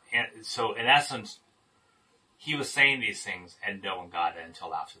in essence, he was saying these things and no one got it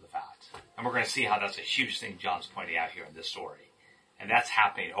until after the fact. And we're going to see how that's a huge thing John's pointing out here in this story. And that's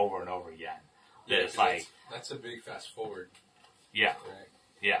happening over and over again. Yeah, it's like that's a big fast forward. Yeah. Right?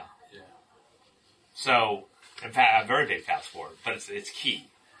 Yeah. Yeah. So, in fact, a very big fast forward, but it's key.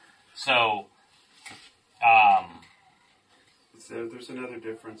 So, there's another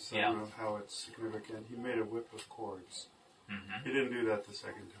difference of how it's significant. He made a whip of cords. Mm-hmm. He didn't do that the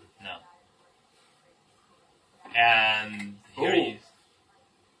second time. No. And here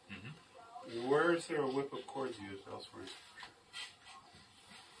where is there a whip of cords used elsewhere?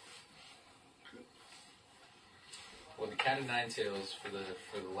 Well, the cat o' nine tails for the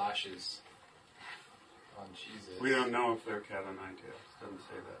lashes on Jesus. We don't know if they're cat o' nine tails. Doesn't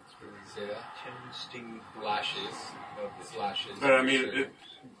say that. It's really say that. 10 stinging lashes. It's lashes. But I mean,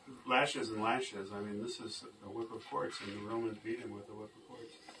 lashes and lashes. I mean, this is a whip of cords, and the Romans beat him with a whip of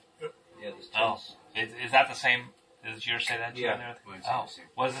cords. Yep. Yeah. Is that the same? Does yours say that? Yeah.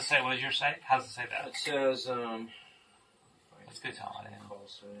 What does it say? What does yours say? How does it say that? It says, that's good, Tom.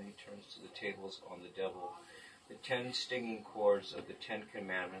 Also, he turns to the tables on the devil. The 10 stinging cords of the 10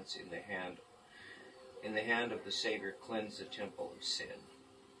 commandments in the hand of the Savior cleanse the temple of sin.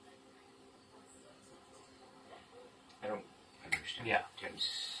 I don't understand. Yeah. 10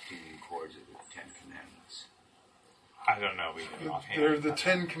 stinging cords of the 10 commandments. I don't know. They're the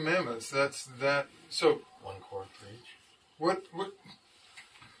 10 commandments. That's that. So one cord for each. What?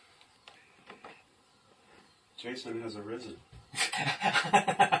 Jason has arisen.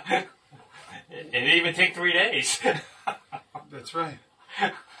 It didn't even take 3 days. That's right.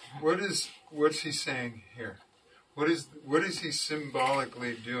 What's he saying here? What is he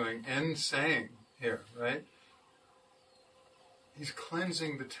symbolically doing and saying here, right? He's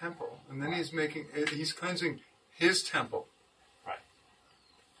cleansing the temple, and then he's cleansing his temple. Right.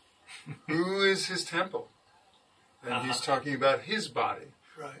 Who is his temple? And he's talking about his body.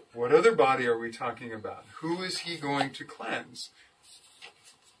 Right. What other body are we talking about? Who is he going to cleanse?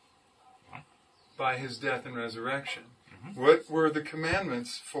 By his death and resurrection. Mm-hmm. What were the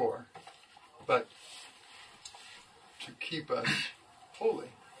commandments for? But to keep us holy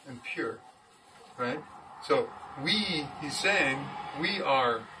and pure. Right? So he's saying,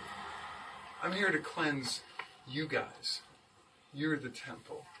 I'm here to cleanse you guys. You're the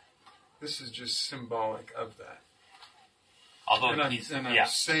temple. This is just symbolic of that. Although I'm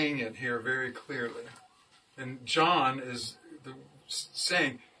saying it here very clearly. And John is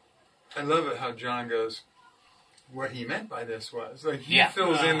saying, I love it how John goes, what he meant by this was. Like, he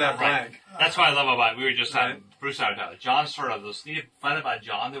fills in that blank. Right. That's what I love about it. We were just talking, Bruce and I were talking. John's sort of, the fun about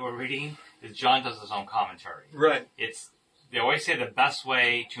John that we're reading is John does his own commentary. Right. They always say the best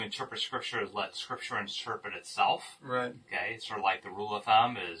way to interpret Scripture is let Scripture interpret itself. Right. Okay? It's sort of like the rule of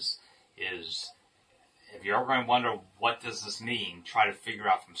thumb is if you're ever going to wonder what does this mean, try to figure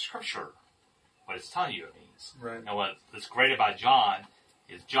out from Scripture what it's telling you it means. Right. And what's great about John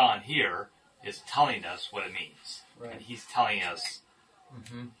is John here is telling us what it means. Right. And he's telling us,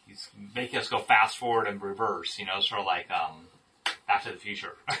 he's making us go fast forward and reverse, sort of like Back to the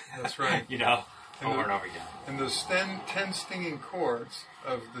Future. That's right. Over and over again. And those 10 stinging cords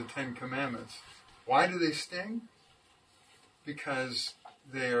of the 10 commandments, why do they sting? Because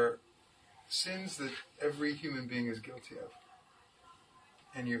they are sins that every human being is guilty of.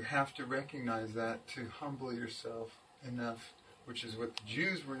 And you have to recognize that to humble yourself enough, which is what the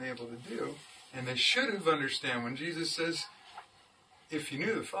Jews weren't able to do. And they should have understood when Jesus says, if you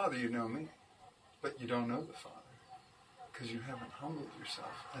knew the Father, you'd know me. But you don't know the Father. Because you haven't humbled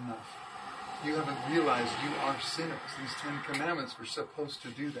yourself enough. You haven't realized you are sinners. These 10 commandments were supposed to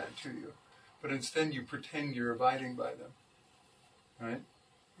do that to you. But instead you pretend you're abiding by them. Right?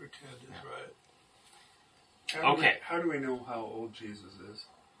 Pretend is right. Okay. How do we know how old Jesus is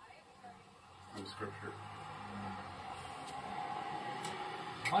from Scripture?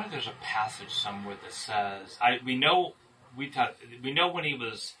 I wonder if there's a passage somewhere that says we know when he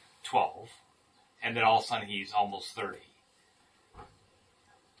was 12, and then all of a sudden he's almost 30.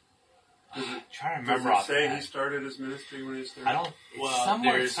 Trying to remember. Does it say he started his ministry when he was 30? I don't. Well,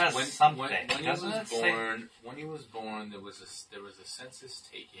 somewhere it says something. When he was born, there was a census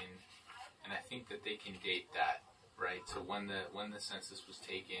taken, and I think that they can date that, right? So when the census was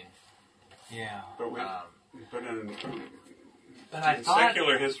taken. Yeah. But in thought,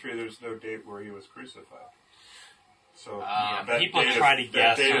 secular history, there's no date where he was crucified. So people try to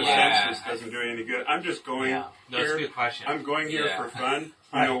guess. That date of census doesn't do any good. I'm just going here. That's a good question. I'm going here for fun.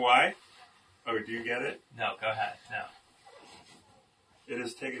 You know why? Oh, do you get it? No, go ahead. No. It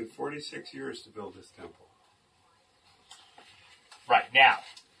has taken 46 years to build this temple. Right, now.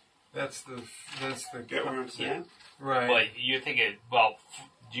 That's the Get what I'm saying? Yeah. Right. But you think it, well,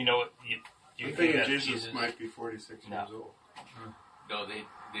 do you know what, you think that Jesus might be 46 years old. No,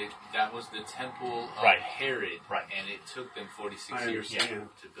 that was the temple of Herod, and it took them 46 years to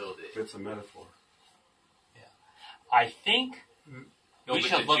build it. It's a metaphor. Yeah. I think... we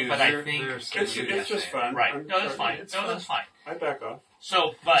should look, but I think... It's just fun. Right. No, that's fine. That's fine. I back off.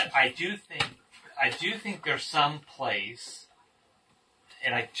 So, but I do think there's some place,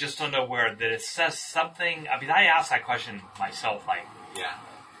 and I just don't know where, that it says something... I mean, I asked that question myself,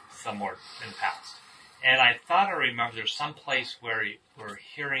 somewhere in the past. And I thought I remember there's some place where we're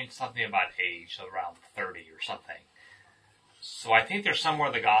hearing something about age, around 30 or something. So I think there's somewhere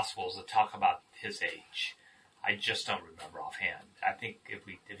in the Gospels that talk about his age. I just don't remember offhand. I think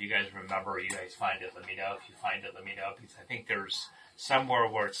if you guys remember, you guys find it, let me know. If you find it, let me know. Because I think there's somewhere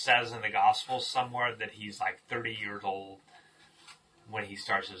where it says in the Gospels somewhere that he's like 30 years old when he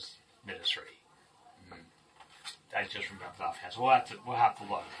starts his ministry. I just remember that offhand. So we'll have to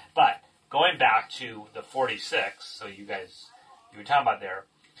look. But going back to the 46, so you were talking about there.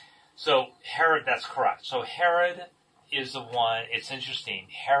 So Herod, that's correct. So Herod is the one, it's interesting,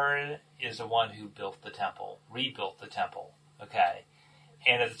 Herod is the one who built the temple, rebuilt the temple, okay?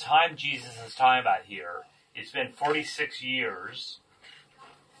 And at the time Jesus is talking about here, it's been 46 years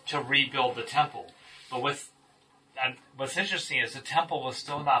to rebuild the temple. But what's interesting is the temple was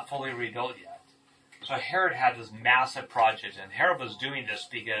still not fully rebuilt yet. So Herod had this massive project, and Herod was doing this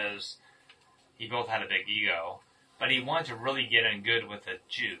because he both had a big ego, but he wanted to really get in good with the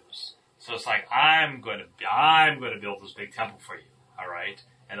Jews. So it's like, I'm going to build this big temple for you, all right?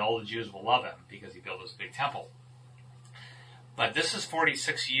 And all the Jews will love him because he built this big temple. But this is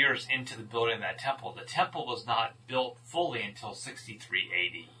 46 years into the building of that temple. The temple was not built fully until 63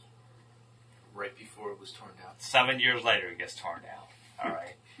 AD. Right before it was torn down. 7 years later, it gets torn down, all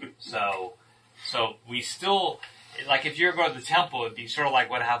right? So we still, like if you're going to the temple, it'd be sort of like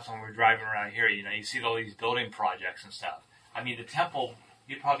what happens when we're driving around here. You know, you see all these building projects and stuff. I mean, the temple...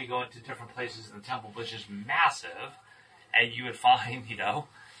 You'd probably go into different places in the temple, which is massive, and you would find,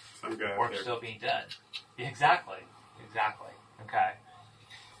 work still being done. Exactly. Okay.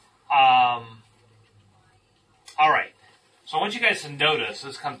 All right. So I want you guys to notice,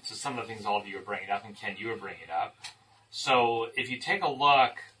 this comes to some of the things all of you are bringing up, and Ken, you were bringing up. So if you take a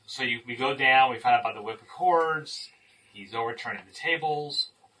look, we go down, we find out about the whip of cords, he's overturning the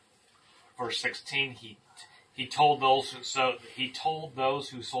tables. Verse 16, He told those who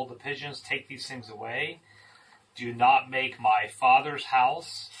sold the pigeons, take these things away. Do not make my Father's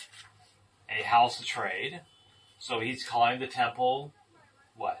house a house of trade. So he's calling the temple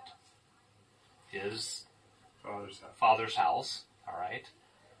what? His Father's house. All right.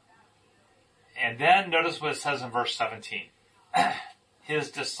 And then notice what it says in verse 17.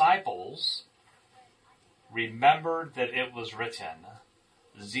 His disciples remembered that it was written,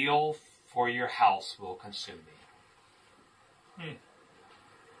 zeal for your house will consume me.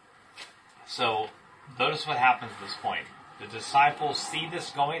 So, notice what happens at this point. The disciples see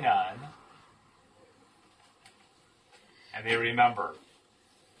this going on, and they remember.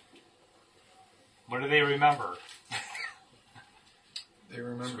 What do they remember? They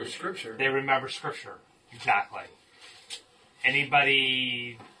remember Scripture. They remember Scripture. Exactly.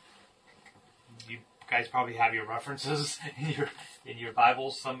 Anybody... You guys probably have your references in your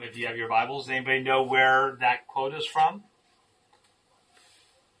Bibles. If you have your Bibles, anybody know where that quote is from?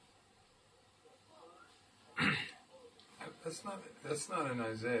 That's not in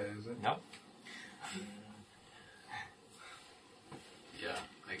Isaiah, is it? No. Yeah,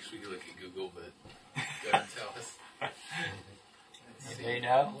 actually, we can look at Google, but go ahead and tell us. Anybody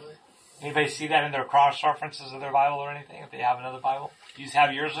know? Anybody see that in their cross references of their Bible or anything? If they have another Bible, do you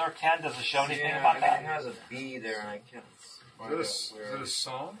have yours there, Ken? Does it show anything about that? It has a B there, and I can't. Is it a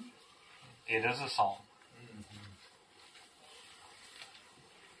psalm? It is a psalm.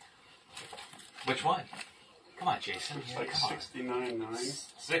 Which one? Come on, Jason. Looks like 69.9.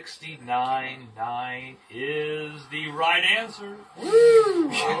 69.9 is the right answer. Woo!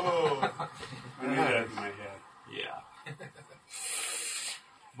 Oh. I knew that in my head. Yeah.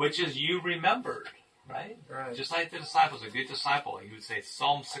 Which is you remembered, right? Right. Just like the disciples, a good disciple, he would say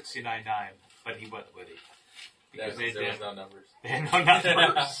Psalm 69.9, but he wasn't, would he? Because there was no numbers. They had no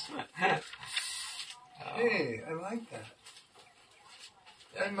numbers. Hey, I like that.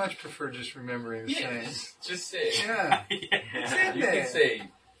 I much prefer just remembering the sayings. Just say it. Yeah. Yeah.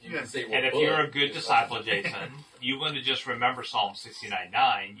 You can say what And if book, you're a good just disciple, Jason, you wouldn't just remember Psalm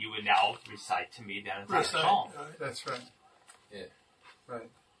 69.9, you would now recite to me that entire psalm. That's right. Yeah. Right.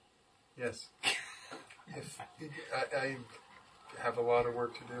 Yes. I have a lot of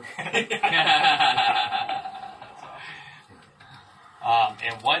work to do.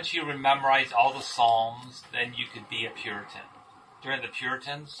 And once you memorize all the Psalms, then you could be a Puritan. During the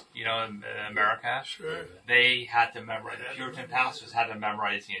Puritans, in America, they had to memorize, the Puritan pastors had to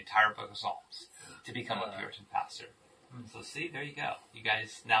memorize the entire book of Psalms to become a Puritan pastor. So see, there you go. You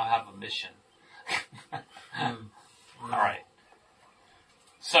guys now have a mission. All right.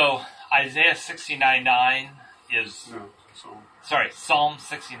 So Isaiah 69.9 is... No, Psalm. Sorry, Psalm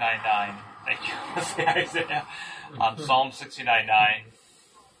 69.9. Thank you. Isaiah. Psalm 69.9.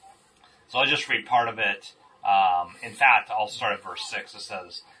 So I'll just read part of it. In fact, I'll start at verse 6. It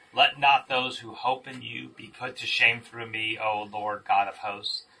says, "Let not those who hope in you be put to shame through me, O Lord God of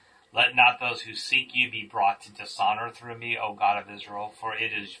hosts. Let not those who seek you be brought to dishonor through me, O God of Israel. For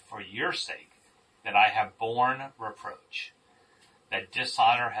it is for your sake that I have borne reproach, that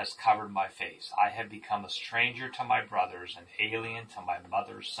dishonor has covered my face. I have become a stranger to my brothers, an alien to my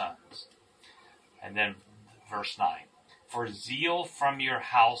mother's sons." And then verse 9. "For zeal from your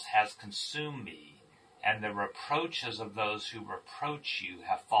house has consumed me, and the reproaches of those who reproach you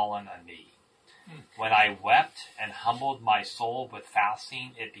have fallen on me. When I wept and humbled my soul with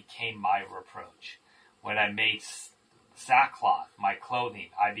fasting, it became my reproach. When I made sackcloth my clothing,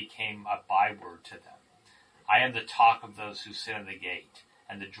 I became a byword to them. I am the talk of those who sit in the gate,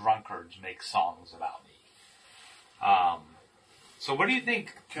 and the drunkards make songs about me." So what do you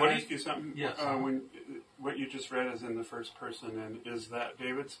think? Can I ask you something? Yes. What you just read is in the first person, and is that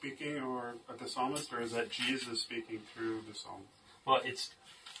David speaking, or the psalmist, or is that Jesus speaking through the psalm? Well,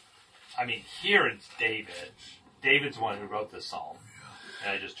 here it's David. David's the one who wrote this psalm.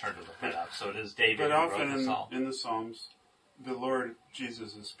 And I just turned to look it up. So it is David But who wrote often the psalm. in the Psalms, the Lord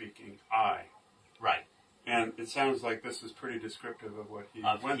Jesus is speaking, I. Right. And it sounds like this is pretty descriptive of what he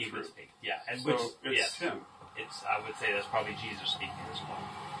went through. Yeah. And So it's him. I would say that's probably Jesus speaking at this point.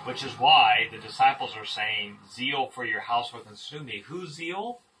 Which is why the disciples are saying, "Zeal for your house will consume me." Whose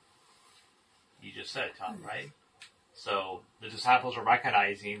zeal? You just said it, Tom, right? So the disciples are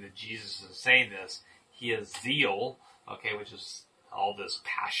recognizing that Jesus is saying this. He has zeal, which is all this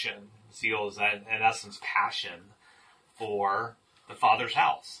passion. Zeal is, in essence, passion for the Father's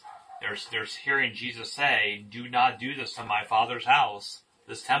house. They're hearing Jesus say, "Do not do this to my Father's house,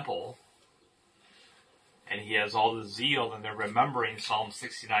 this temple." And he has all the zeal, and they're remembering Psalm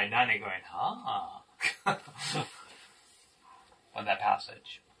 69.9 and going, on that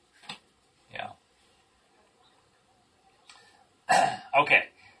passage. Yeah. Okay.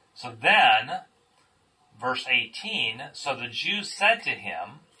 So then, verse 18, "So the Jews said to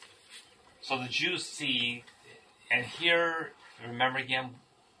him," so the Jews see, and here, remember again,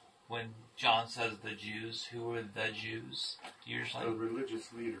 when John says the Jews, who were the Jews usually? The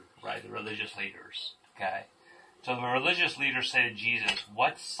religious leaders. Right, the religious leaders. Okay. So the religious leaders say to Jesus,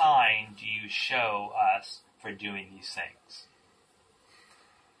 "What sign do you show us for doing these things?"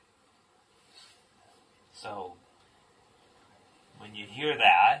 So, when you hear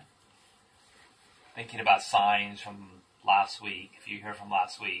that, thinking about signs from last week, if you hear from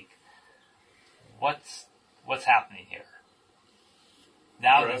last week, what's happening here?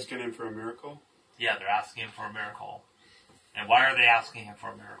 Now they're asking him for a miracle? Yeah, they're asking him for a miracle. And why are they asking him for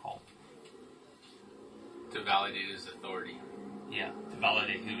a miracle? To validate his authority. Yeah, to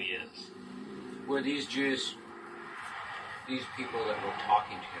validate who he is. Were these Jews, these people that were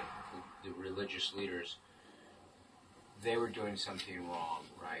talking to him, the religious leaders, they were doing something wrong,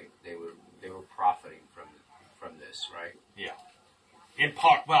 right? They were profiting from this, right? Yeah. In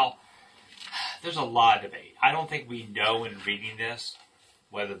part, well, there's a lot of debate. I don't think we know in reading this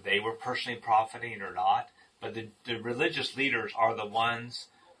whether they were personally profiting or not, but the religious leaders are the ones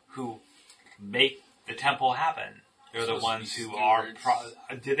who make the temple happen. They're the ones who are...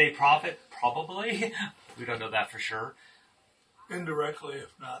 did they profit? Probably. We don't know that for sure. Indirectly,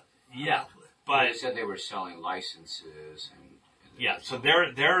 if not. Yeah. Directly. But they said they were selling licenses. So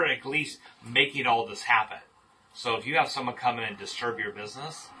they're at least making all this happen. So if you have someone come in and disturb your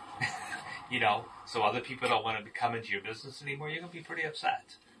business, so other people don't want to come into your business anymore, you're going to be pretty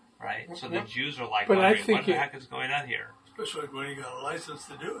upset, right? So the Jews are like, wondering, what the heck is going on here? Especially when you got a license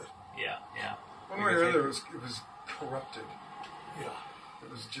to do it. Yeah. One way or other, it was corrupted. Yeah. It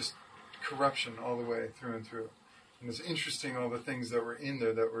was just corruption all the way through and through. And it's interesting, all the things that were in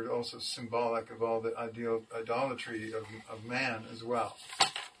there that were also symbolic of all the idolatry of man as well.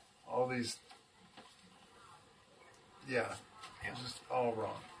 All these, just all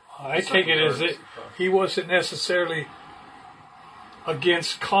wrong. I take it as that he wasn't necessarily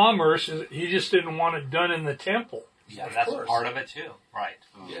against commerce. He just didn't want it done in the temple. Yeah, that's part of it too. Right.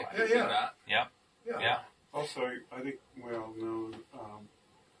 Yeah. Also, I think we all know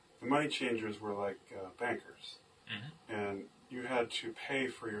the money changers were like bankers. Mm-hmm. And you had to pay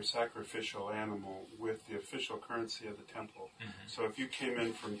for your sacrificial animal with the official currency of the temple. Mm-hmm. So if you came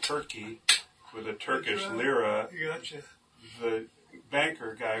in from Turkey with a Turkish lira, the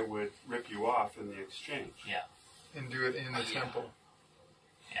banker guy would rip you off in the exchange. Yeah. And do it in the temple.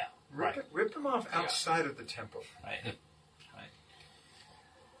 Yeah. Rip them off outside of the temple. Right.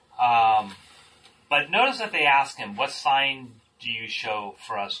 But notice that they ask him, what sign do you show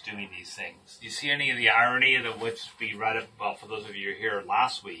for us doing these things? Do you see any of the irony of which we read? Well, for those of you who were here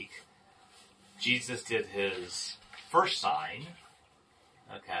last week, Jesus did his first sign,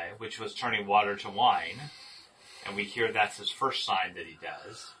 which was turning water to wine. And we hear that's his first sign that he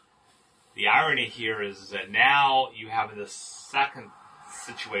does. The irony here is that now you have in the second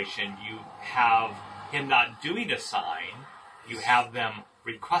situation, you have him not doing a sign, you have them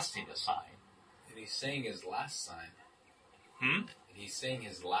requesting a sign. And he's saying his last sign. And he's saying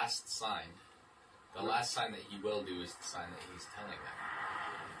his last sign. The last sign that he will do is the sign that he's telling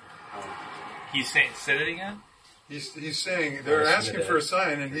them. He's saying, say that again? He's saying, they're asking for a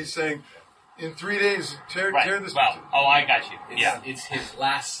sign, and he's saying, in 3 days, tear this. Well, I got you. It's his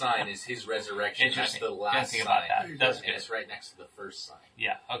last sign is his resurrection. That's the last sign. About that. That's good. It's right next to the first sign.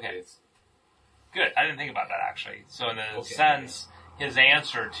 Yeah, okay. It's good. I didn't think about that, actually. So in a sense, his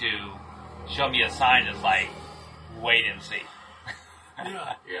answer to show me a sign is like, wait and see.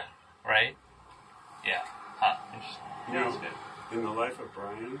 Yeah. Right? Yeah. Interesting. That's good. In the life of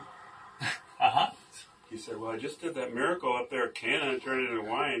Brian, he said, well, I just did that miracle up there at Cana and turned it into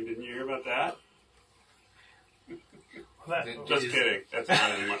wine. Didn't you hear about that? Just kidding. That's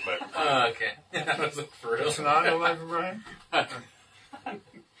not anyone, but... okay. For real? It's not in the life of Brian? But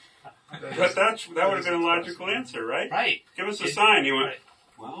that would have been a logical answer, right? Right. Give us a sign. You went,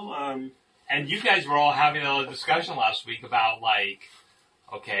 well, And you guys were all having a discussion last week about,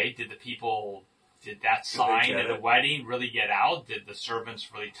 did that sign at the wedding really get out? Did the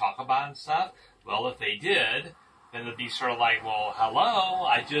servants really talk about it and stuff? Well, if they did, then it'd be sort of like, well, hello,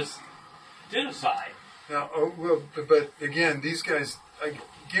 I just did a sign. Now, but again, these guys, I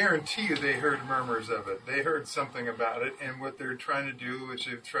guarantee you they heard murmurs of it. They heard something about it, and what they're trying to do, which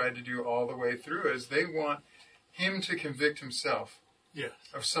they've tried to do all the way through, is they want him to convict himself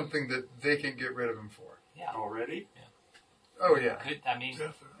of something that they can get rid of him for. Yeah. Already? Yeah. Oh, yeah.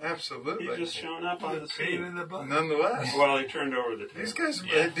 Absolutely. He's just showing up on the scene. Nonetheless. Well, he turned over the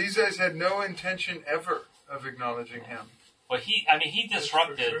table. These guys had no intention ever of acknowledging him. Well, he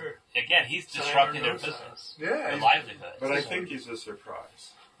disrupted, again, he's disrupting their business. Yeah. Their livelihood. But I think he's a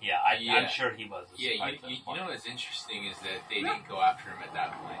surprise. Yeah, I'm sure he was a surprise. You know what's interesting is that they didn't go after him at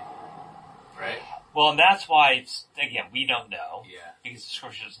that point. Right? Well, and that's why, again, we don't know. Yeah. Because the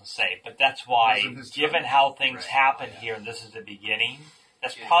scripture doesn't say. But that's why, given how things happened here, and this is the beginning,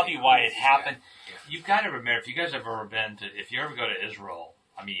 that's probably why it happened. Yeah. You've got to remember, if you guys have ever been to, if you ever go to Israel,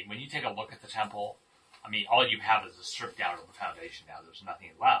 I mean, when you take a look at the temple, I mean, all you have is a stripped down of the foundation now. There's nothing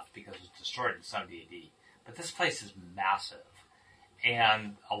left because it was destroyed in 70 AD. But this place is massive.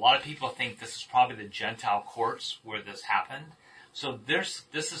 And a lot of people think this is probably the Gentile courts where this happened. So this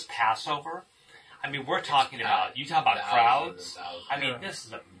is Passover. I mean, we're talking about, you talk about crowds. I mean, this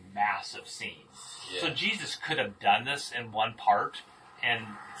is a massive scene. Yeah. So Jesus could have done this in one part and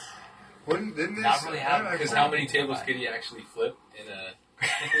not really have. Because how many tables could he actually flip in a...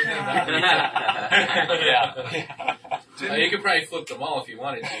 You could probably flip them all if you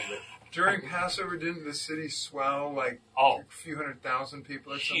wanted to. But. During Passover, didn't the city swell a few 100,000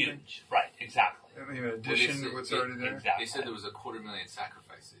 people or something? Huge. Right, exactly. I mean, in addition to what's already there? They said there was 250,000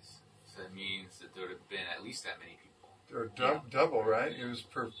 sacrifices. So that means that there would have been at least that many people. Or double, right? It was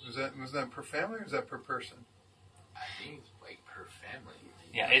was that per family or was that per person? I think it's like per family.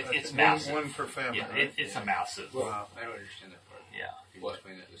 Yeah, it's massive. One per family. Yeah, right? it's a massive. Wow. I don't understand that part. Yeah. Can you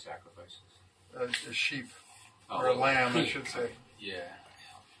explain that, the sacrifices? A sheep. Or a lamb, I should say. Yeah.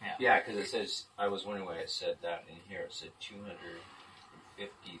 Yeah, because it says, I was wondering why it said that in here. It said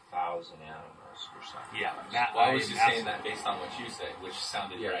 250,000 animals or something. Yeah. Well, I was just saying that based on what you said, which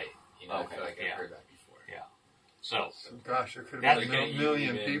sounded right. You know, Okay. I feel like I've heard that before. Yeah. So, Gosh, it could That's have been a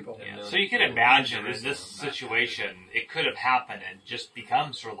million people. yeah. So you can imagine in this situation, it could have happened and just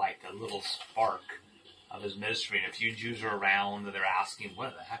become sort of like a little spark of his ministry. And a few Jews are around and they're asking,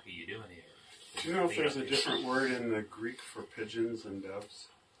 what the heck are you doing here? Do you know if there's a different word in the Greek for pigeons and doves?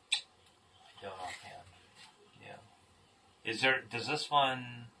 I don't offhand. Yeah. Does this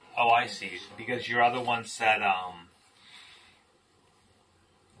one, oh, I see. Because your other one said,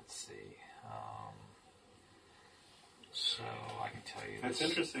 let's see. So I can tell you It's this.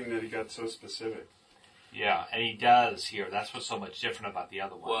 interesting that he got so specific. Yeah, and he does here. That's what's so much different about the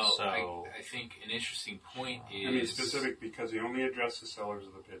other one. Well, so, I think an interesting point is... I mean, specific because he only addressed the sellers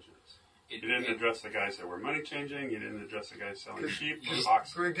of the pigeons. He didn't address the guys that were money changing. He didn't address the guys selling sheep or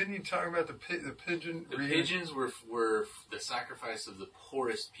oxen. Greg, didn't you talk about the pigeon? The pigeons were the sacrifice of the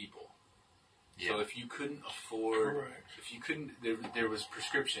poorest people. So if you couldn't afford, there was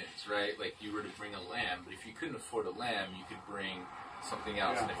prescriptions, right? Like you were to bring a lamb, but if you couldn't afford a lamb, you could bring something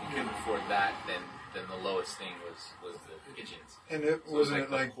else. And if you couldn't afford that, then the lowest thing was the pigeons. And it So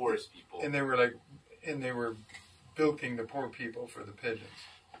wasn't the poorest people. And they were bilking the poor people for the pigeons.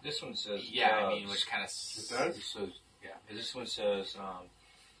 This one says, which kind of... It does? This one says,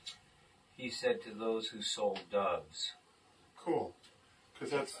 he said to those who sold doves. Cool.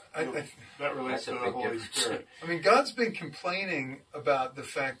 Because that relates that's to a the big Holy difference. Spirit. I mean, God's been complaining about the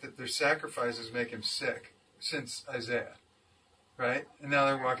fact that their sacrifices make him sick since Isaiah, right? And now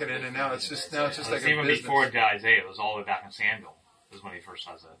they're walking in, and now it's just like it's a even business. before Isaiah. It was all the way back in Samuel. Is when he first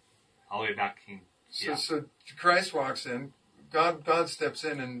says it. All the way back in... So Christ walks in, God steps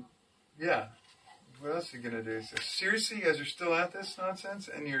in, and what else are you going to do? So, seriously, you guys are still at this nonsense,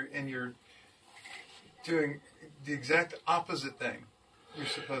 and you're doing the exact opposite thing you're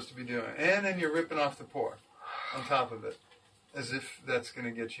supposed to be doing, and then you're ripping off the poor on top of it, as if that's going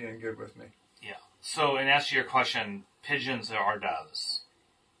to get you in good with me. Yeah. So, in answer to your question, pigeons are doves.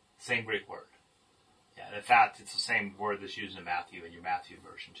 Same Greek word. Yeah. In fact, it's the same word that's used in Matthew, in your Matthew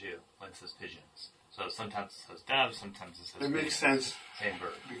version too, when it says pigeons. So sometimes it says doves, sometimes it says pigeons. It makes sense. Same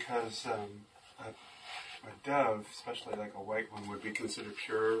bird. Because a dove, especially like a white one, would be considered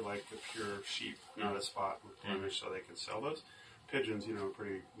pure, like the pure sheep, not a spot with blemish, so they could sell those. Pigeons,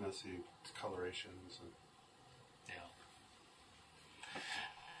 pretty messy colorations. Yeah.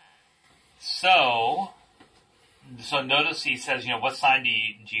 So notice he says, what sign do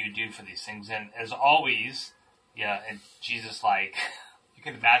you do for these things? And as always, and Jesus, you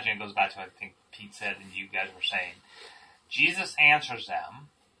can imagine, it goes back to what I think Pete said and you guys were saying. Jesus answers them.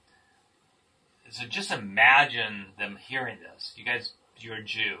 So just imagine them hearing this. You guys, you're a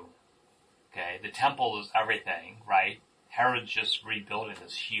Jew. Okay, the temple is everything, right? Herod's just rebuilding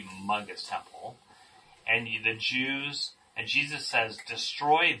this humongous temple. And the Jews, and Jesus says,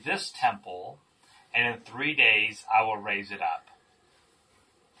 destroy this temple, and in 3 days I will raise it up.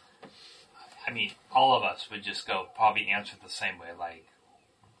 I mean, all of us would just probably answer the same way,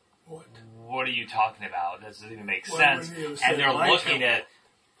 what are you talking about? Does it even make sense? And they're looking at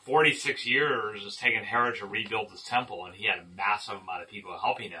 46 years it's taken Herod to rebuild this temple, and he had a massive amount of people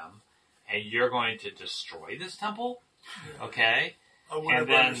helping him, and you're going to destroy this temple? Yeah. Okay? I would have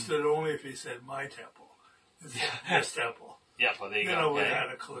understood only if he said my temple. This temple. Yeah, well, there you go. Then I would have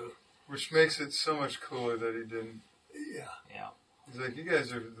had a clue. Which makes it so much cooler that he didn't. Yeah. He's like, you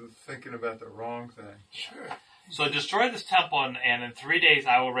guys are thinking about the wrong thing. Sure. So destroy this temple, and in 3 days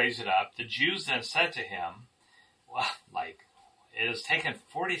I will raise it up. The Jews then said to him, it has taken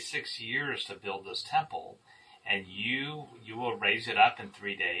 46 years to build this temple, and you will raise it up in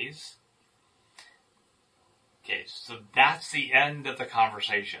 3 days? Okay, so that's the end of the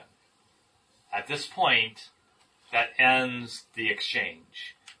conversation. At this point, that ends the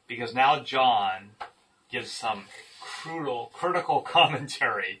exchange. Because now John gives some critical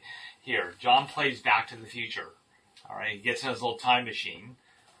commentary here. John plays Back to the Future. All right, he gets in his little time machine,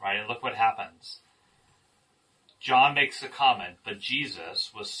 right, and look what happens. John makes a comment, but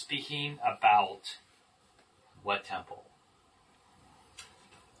Jesus was speaking about what temple?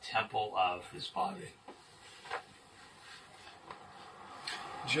 Temple of his body.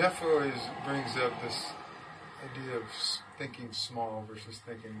 Jeff always brings up this idea of thinking small versus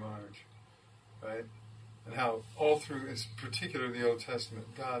thinking large, right? And how all through, in particular the Old Testament,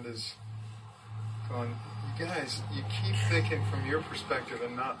 God is going, you guys, you keep thinking from your perspective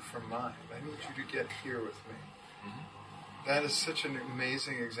and not from mine. I need you to get here with me. Mm-hmm. That is such an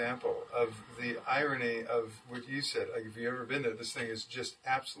amazing example. of the irony of what you said. Like, if you've ever been there, this thing is just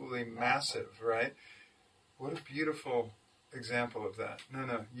absolutely massive, right? What a beautiful example of that.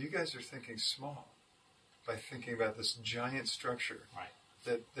 No, you guys are thinking small by thinking about this giant structure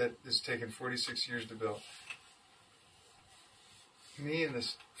that is taken 46 years to build. Me in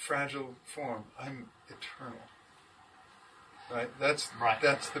this fragile form, I'm eternal. Right? That's the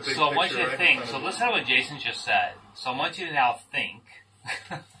big picture. So I want you to think, so listen to what Jason just said. So I want you to now think,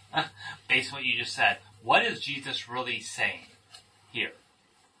 based on what you just said, what is Jesus really saying here?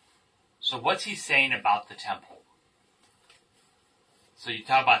 So what's he saying about the temple? So you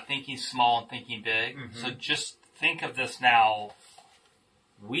talk about thinking small and thinking big. Mm-hmm. So just think of this now.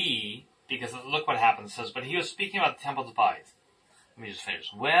 Because look what happens. It says, but he was speaking about the temple's bodies. Let me just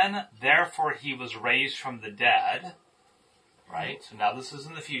finish. When, therefore, he was raised from the dead, right? So now this is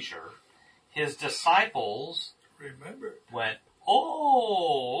in the future. His disciples remembered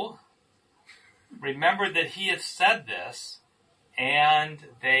that he had said this, and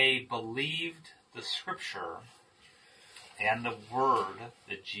they believed the scripture and the word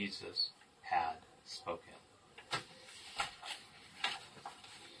that Jesus had spoken.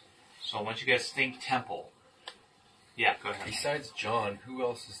 So I want you guys to think temple. Yeah, go ahead. Besides John, who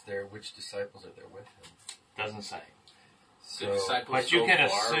else is there? Which disciples are there with him? Doesn't say. So the disciples but you can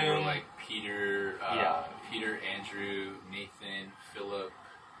assume were like Peter, Andrew, Nathan, Philip,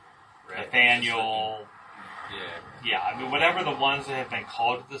 right? Nathaniel. Yeah. I mean, whatever the ones that have been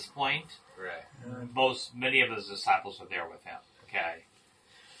called at this point. Right. Many of his disciples are there with him. Okay.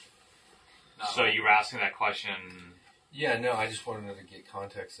 So you were asking that question. Yeah, no, I just wanted to get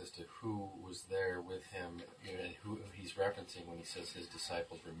context as to who was there with him, and who he's referencing when he says his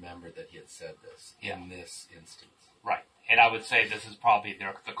disciples remembered that he had said this in this instance. Right. And I would say this is probably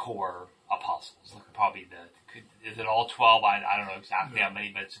the core apostles. Probably is it all 12? I don't know exactly how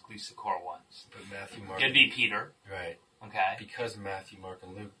many, but it's at least the core ones. But Matthew, Mark, it'd be Peter. Right. Okay. Because Matthew, Mark,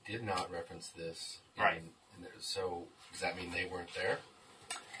 and Luke did not reference this. Right. So does that mean they weren't there?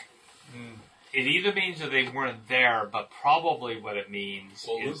 It either means that they weren't there, but probably what it means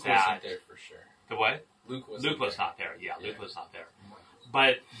Luke is that... wasn't there for sure. The what? Luke was not there. Yeah, Luke was not there.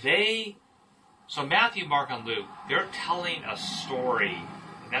 But so Matthew, Mark, and Luke, they're telling a story,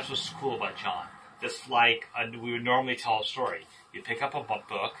 and that's what's cool about John. Just like we would normally tell a story. You pick up a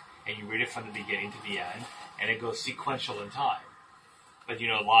book, and you read it from the beginning to the end, and it goes sequential in time. But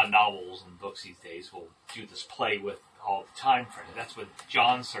a lot of novels and books these days will do this play with all the time frame. That's what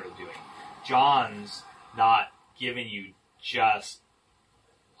John started doing. John's not giving you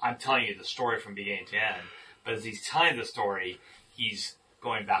I'm telling you the story from beginning to end, but as he's telling the story, he's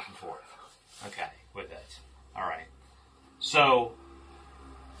going back and forth. Okay, with it. All right. So,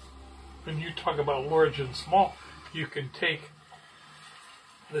 when you talk about large and small, you can take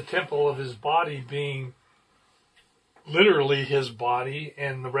the temple of his body being literally his body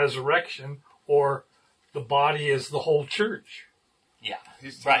and the resurrection, or the body is the whole church. Yeah,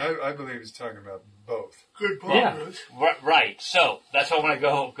 right. I believe he's talking about both. Good point. Yeah, right. So that's what I want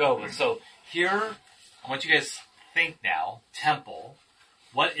to go with. So here, I want you guys to think now. Temple.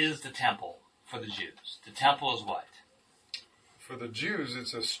 What is the temple for the Jews? The temple is what? For the Jews,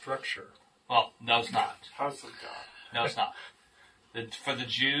 it's a structure. Well, no, it's not. House of God. No, it's not. For the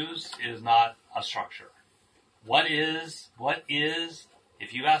Jews, it is not a structure. What is?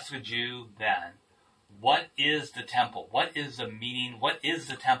 If you ask a Jew, then. What is the temple? What is the meaning? What is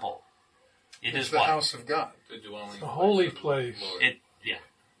the temple? It's the house of God. The dwelling the holy place.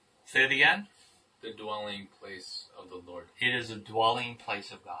 Say it again. The dwelling place of the Lord. It is a dwelling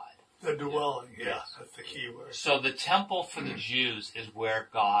place of God. The dwelling, that's the key word. So the temple for the Jews is where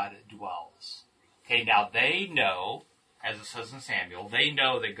God dwells. Okay, now they know, as it says in Samuel, they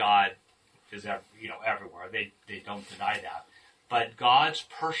know that God is everywhere. They don't deny that. But God's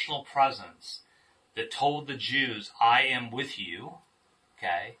personal presence that told the Jews, I am with you,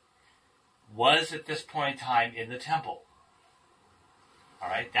 okay, was at this point in time in the temple. All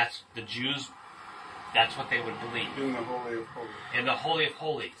right? That's the Jews, that's what they would believe. In the Holy of Holies. In the Holy of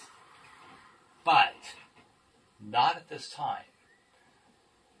Holies. But not at this time.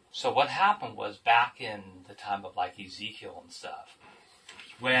 So what happened was back in the time of like Ezekiel and stuff,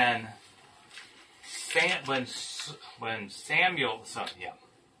 when Samuel,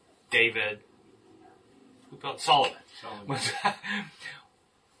 David, who built Solomon.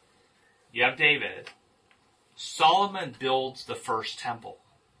 You have David. Solomon builds the first temple.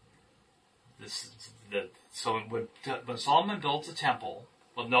 So when Solomon builds a temple,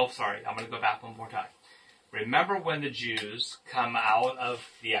 I'm going to go back one more time. Remember when the Jews come out of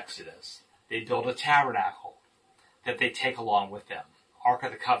the Exodus, they build a tabernacle that they take along with them. Ark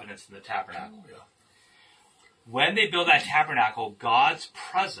of the Covenant's in the tabernacle. When they build that tabernacle, God's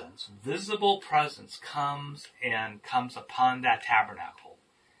presence, visible presence, comes upon that tabernacle.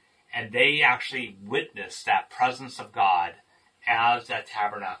 And they actually witness that presence of God as that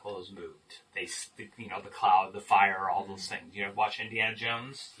tabernacle is moved. They, the cloud, the fire, all those things. You know, watch Indiana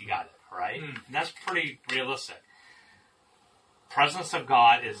Jones? You got it, right? And that's pretty realistic. Presence of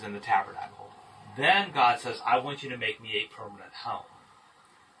God is in the tabernacle. Then God says, I want you to make me a permanent home,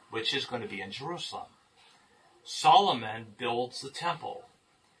 which is going to be in Jerusalem. Solomon builds the temple.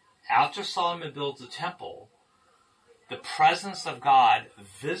 After Solomon builds the temple, the presence of God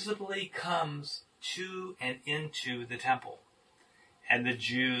visibly comes to and into the temple. And the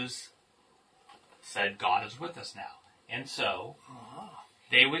Jews said, God is with us now. And so,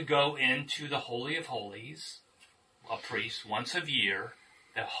 they would go into the Holy of Holies, a priest, once a year.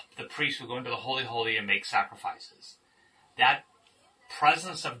 The priest would go into the Holy of Holies and make sacrifices. That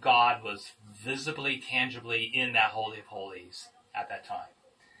presence of God was visibly, tangibly in that Holy of Holies at that time.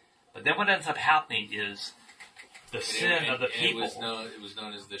 But then what ends up happening is the sin of the people. It was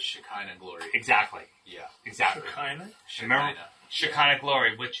known as the Shekinah glory. Exactly. Yeah. Exactly. Shekinah? Shekinah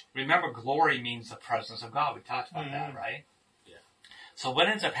glory, which, remember, glory means the presence of God. We talked about that, right? Yeah. So what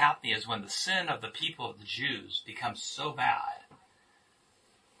ends up happening is when the sin of the people of the Jews becomes so bad,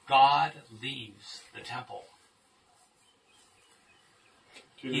 God leaves the temple.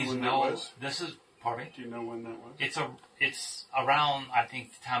 Do you know when that was? This is, pardon me? Do you know when that was? It's around, I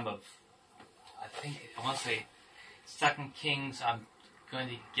think, the time of, I want to say 2 Kings, I'm going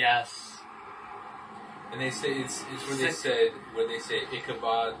to guess. And they say it's where they say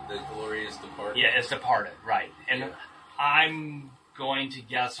Ichabod, the glory is departed. Yeah, it's departed, right. And I'm going to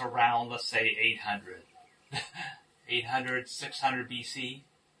guess around, let's say, 800, 600 BC.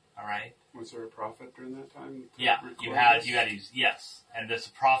 All right. Was there a prophet during that time? Yeah, you had these, yes. And this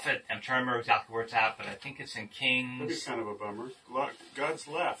prophet, I'm trying to remember exactly where it's at, but I think it's in Kings. That'd be kind of a bummer. God's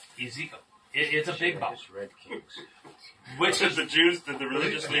left. Ezekiel. It's a big bummer. Red Kings. Which is the Jews, did the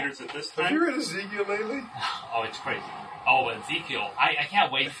religious leaders at this time? Have you read Ezekiel lately? Oh, it's crazy. Oh, Ezekiel. I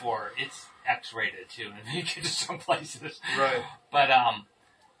can't wait for it's X-rated too, and you get to some places. Right. But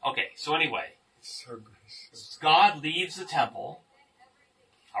okay. So anyway, So gracious. God leaves the temple,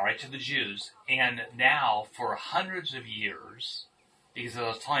 all right, to the Jews, and now for hundreds of years, because as I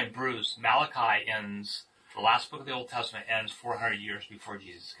was telling Bruce, Malachi ends, the last book of the Old Testament ends 400 years before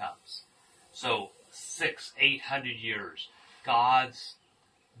Jesus comes. So 800 years, God's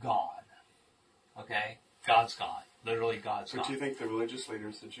gone. Okay? God's gone. Literally, God's gone. But do you think the religious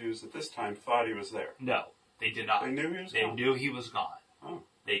leaders, the Jews at this time, thought he was there? No, they did not. They knew he was gone? They knew he was gone. Oh.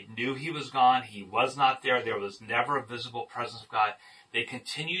 They knew he was gone. He was not there. There was never a visible presence of God. They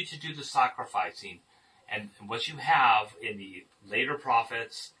continued to do the sacrificing. And what you have in the later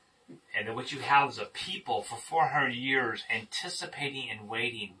prophets, and then what you have is a people for 400 years anticipating and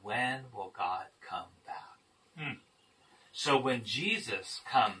waiting, when will God come back? So when Jesus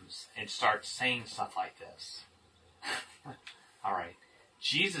comes and starts saying stuff like this, all right,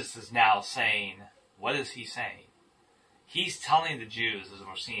 Jesus is now saying, what is he saying? He's telling the Jews, as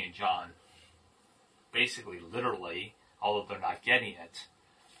we're seeing in John, basically, literally, although they're not getting it,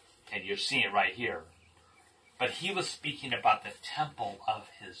 and you're seeing it right here, but he was speaking about the temple of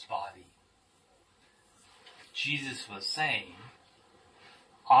his body. Jesus was saying,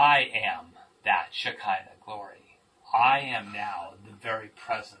 I am that Shekinah glory. I am now the very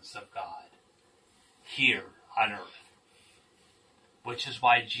presence of God here on earth. Which is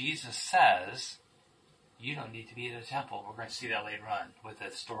why Jesus says, you don't need to be in a temple. We're going to see that later on with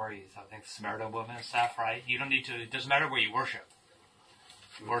the stories, I think, the Samaritan woman and stuff, right? You don't need to, it doesn't matter where you worship.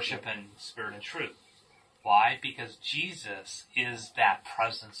 Worship in spirit and truth. Why? Because Jesus is that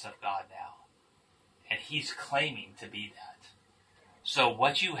presence of God now. And he's claiming to be that. So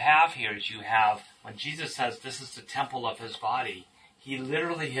what you have here is you have, when Jesus says this is the temple of his body, he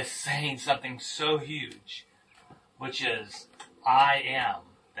literally is saying something so huge, which is, I am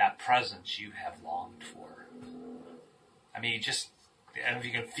that presence you have longed for. I mean, just, I don't know if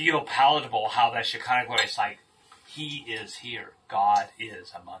you can feel palatable how that Shekinah glory is like, he is here. God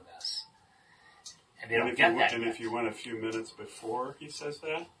is among us. And they don't get that. And if you went a few minutes before he says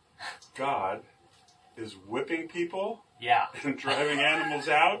that, God is whipping people and driving animals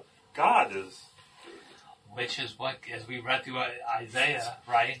out. God is. Which is what, as we read through Isaiah,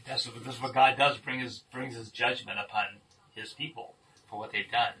 right? This is what God does, brings his judgment upon his people for what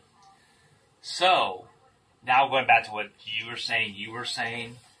they've done. So, now going back to what you were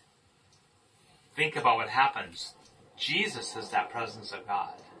saying, think about what happens. Jesus is that presence of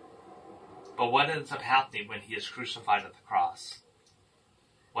God. But what ends up happening when he is crucified at the cross?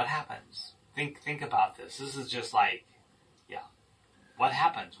 what happens? Think about this. This is just like, what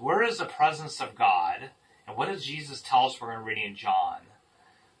happens? Where is the presence of God? And what does Jesus tell us we're going to read in John?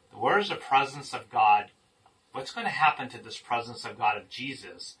 Where is the presence of God? What's going to happen to this presence of God of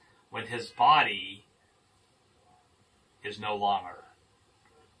Jesus when his body is no longer?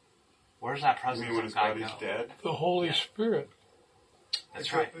 Where's that presence when of his God body's go? dead? The Holy Spirit.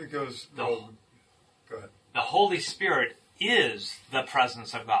 That's right. It goes. The- Go ahead. The Holy Spirit is the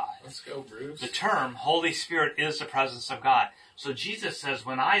presence of God. Let's go, Bruce. The term Holy Spirit is the presence of God. So Jesus says,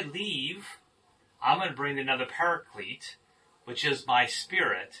 when I leave, I'm going to bring another paraclete, which is my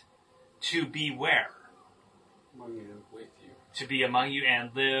Spirit, to be where? Among you. With you. To be among you and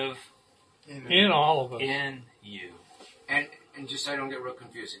live In all of us. in you. And just so I don't get real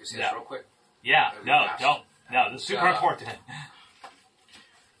confused, I can say Yeah. this real quick. Yeah, no, Fast. don't. No, this is super important.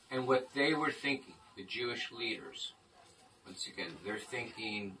 And what they were thinking, the Jewish leaders, once again, they're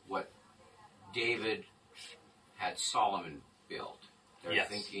thinking what David had Solomon build. They're Yes.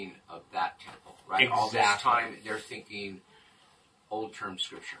 thinking of that temple, right? All this Exactly. time, they're thinking old term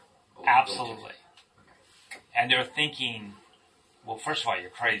scripture. Absolutely. And they're thinking, well, first of all, you're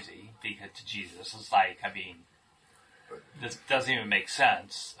crazy, because to Jesus, it's like, I mean, this doesn't even make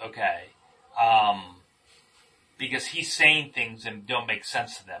sense, okay? Because he's saying things that don't make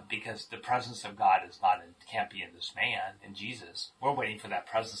sense to them, because the presence of God can't be in this man, in Jesus. We're waiting for that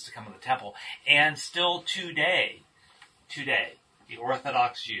presence to come in the temple. And still today, the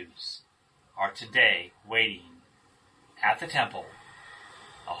Orthodox Jews are today waiting at the temple,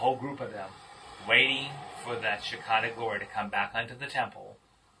 a whole group of them, waiting for that Shekinah glory to come back onto the temple,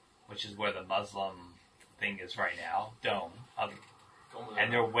 which is where the Muslim thing is right now, dome.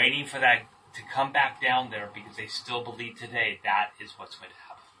 And they're waiting for that to come back down there because they still believe today that is what's going to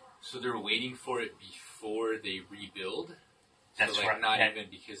happen. So they're waiting for it before they rebuild? That's so, right. Not even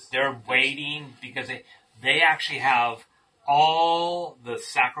because... They're waiting because they actually have all the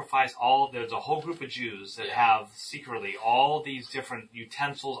sacrifice, there's a whole group of Jews that have secretly all these different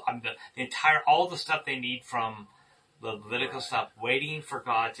utensils, all the stuff they need from the Levitical stuff, waiting for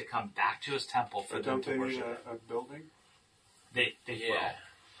God to come back to his temple for them to worship. Don't they need a building? They will.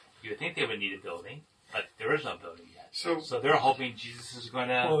 You would think they would need a building, but there is no building yet. So they're hoping Jesus is going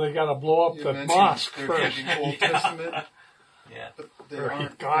to... Well, they got to blow up the mosque they're first. thinking Old Testament. Yeah. But they Or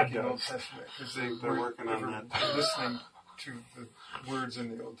aren't God thinking Old does. Testament because They're working on that. They're listening to the words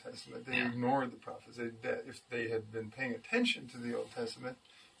in the Old Testament. They ignored the prophets. If they had been paying attention to the Old Testament,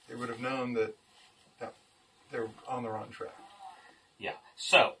 they would have known that they're on the wrong track. Yeah.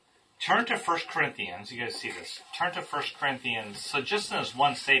 So, turn to 1 Corinthians. You guys see this. Turn to 1 Corinthians. So just in this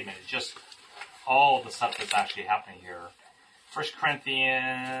one statement, it's just all the stuff that's actually happening here. 1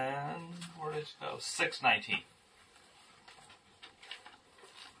 Corinthians, where did it go? 6:19.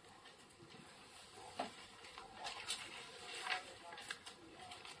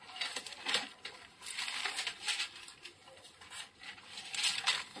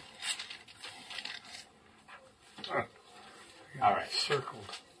 All right.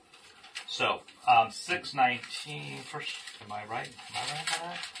 Circled. So, 6:19. First, am I right? Am I right on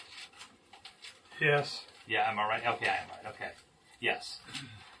that? Yes. Yeah, am I right? Okay, I am right. Okay. Yes.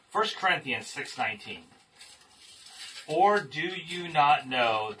 1 Corinthians 6:19. Or do you not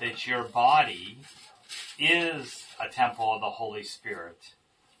know that your body is a temple of the Holy Spirit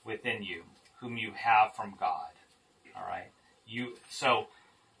within you, whom you have from God? All right. So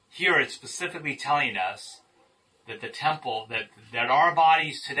here it's specifically telling us that the temple, that our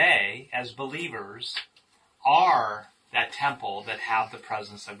bodies today as believers are that temple that have the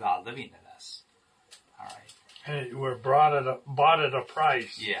presence of God living in us. All right. Hey, we're bought at a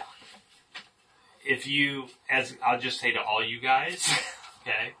price. Yeah. If you, as I'll just say to all you guys,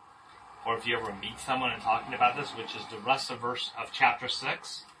 okay, or if you ever meet someone and talking about this, which is the rest of chapter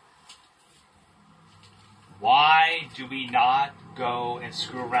 6, why do we not go and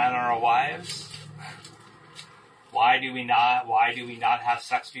screw around on our wives? Why do we not have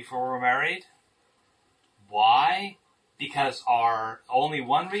sex before we're married? Why? Because only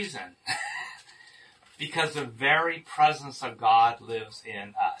one reason. Because the very presence of God lives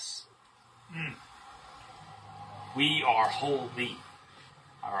in us. We are holy.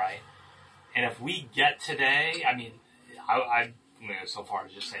 All right? And if we get today, I mean, I'm going to go so far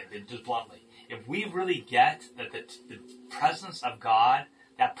as just say it, just bluntly. If we really get that the presence of God,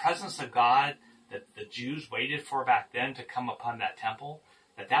 that presence of God that the Jews waited for back then to come upon that temple,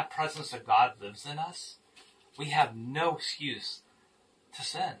 that presence of God lives in us, we have no excuse to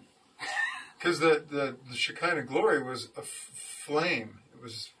sin. Because the Shekinah glory was a flame.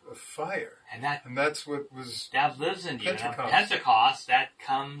 was a fire. And that's what was that lives in you. Pentecost. Pentecost, that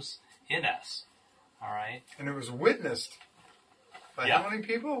comes in us. All right? And it was witnessed by how many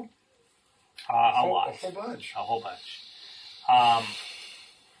people? A lot. A whole bunch. A whole bunch.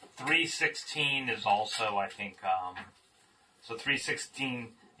 3:16 is also, I think, so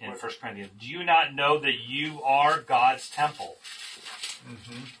 3:16 in 1 Corinthians. Do you not know that you are God's temple?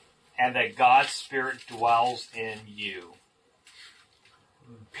 Mm-hmm. And that God's Spirit dwells in you?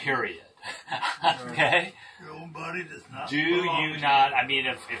 Period. Okay? Your own body does not. Do you not, I mean,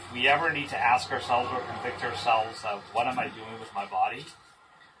 if we ever need to ask ourselves or convict ourselves of what am I doing with my body?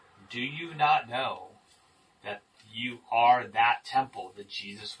 Do you not know that you are that temple that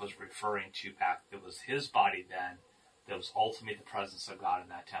Jesus was referring to back? That was his body then, that was ultimately the presence of God in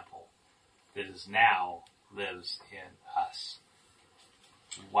that temple, that is now lives in us.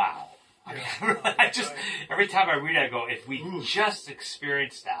 Wow. I mean, every time I read it, I go, if we just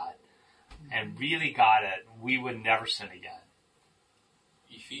experienced that and really got it, we would never sin again.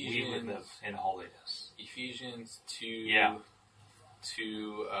 We would live in holiness. Ephesians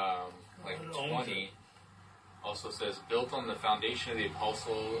 20 also says, built on the foundation of the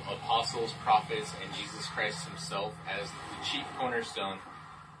apostles, prophets, and Jesus Christ himself as the chief cornerstone.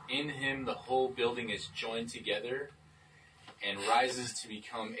 In him the whole building is joined together and rises to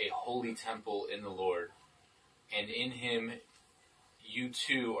become a holy temple in the Lord. And in him you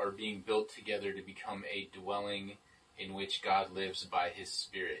too are being built together to become a dwelling in which God lives by his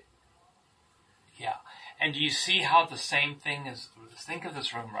Spirit. Yeah. And do you see how the same thing is? Think of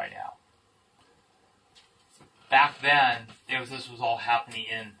this room right now. Back then, this was all happening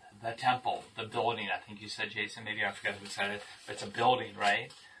in the temple, the building. I think you said, Jason, maybe I forgot who said it, but it's a building,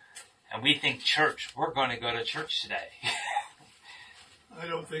 right? And we think church, we're going to go to church today. I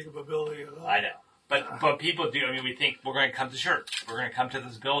don't think of a building at all. I know. But people do. I mean, we think we're going to come to church. We're going to come to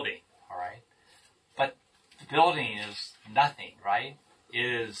this building, all right? But the building is nothing, right? It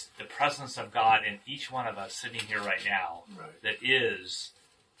is the presence of God in each one of us sitting here right now that is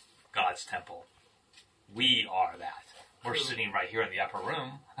God's temple. We are that. We're sitting right here in the upper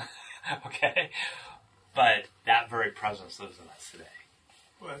room, okay? But that very presence lives in us today.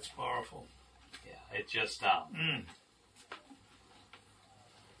 Well, that's powerful. Yeah, it just,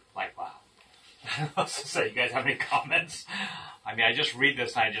 like, wow. I don't know what to say. You guys have any comments? I mean, I just read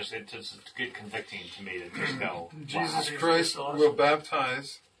this and it's just good convicting to me to just go, wow. Jesus Christ will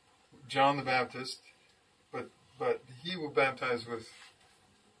baptize John the Baptist, but he will baptize with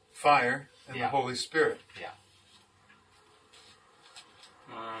fire and the Holy Spirit. Yeah.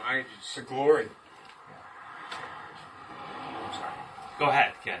 It's a glory. I'm sorry. Go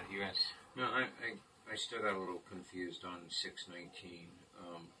ahead, Ken. You guys. No, I still got a little confused on 6:19.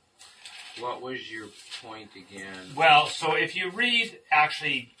 What was your point again? Well, so if you read,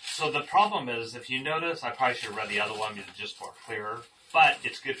 actually, so the problem is, if you notice, I probably should have read the other one just more clearer, but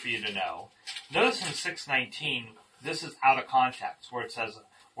it's good for you to know. Notice in 6:19, this is out of context, where it says,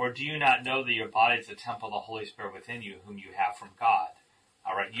 or do you not know that your body is the temple of the Holy Spirit within you, whom you have from God?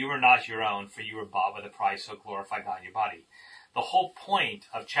 All right, you are not your own, for you were bought with a price, so glorify God in your body. The whole point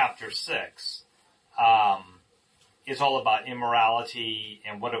of chapter 6 is all about immorality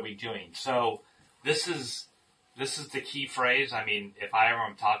and what are we doing. So this is the key phrase. I mean, if I ever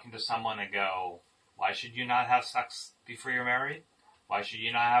am talking to someone and go, why should you not have sex before you're married? Why should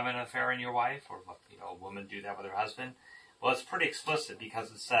you not have an affair in your wife? Or, a woman do that with her husband? Well, it's pretty explicit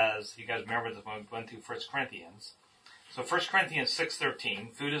because it says, you guys remember this when we went through 1 Corinthians. So 1 Corinthians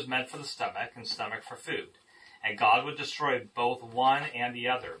 6:13, food is meant for the stomach and stomach for food. And God would destroy both one and the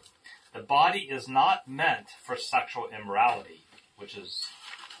other. The body is not meant for sexual immorality, which is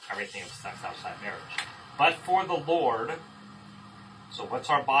everything with sex outside marriage, but for the Lord. So what's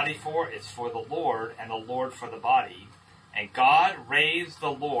our body for? It's for the Lord, and the Lord for the body. And God raised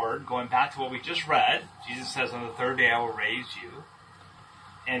the Lord, going back to what we just read. Jesus says, on the third day I will raise you.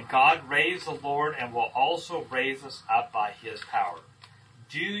 And God raised the Lord and will also raise us up by his power.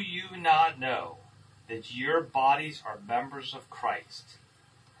 Do you not know that your bodies are members of Christ?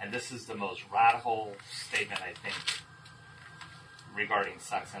 And this is the most radical statement, I think, regarding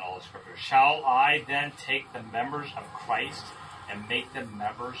sex in all the scriptures. Shall I then take the members of Christ and make them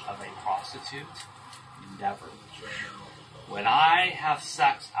members of a prostitute? Never. When I have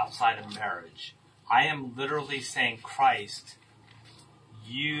sex outside of marriage, I am literally saying, Christ,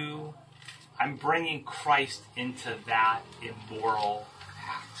 I'm bringing Christ into that immoral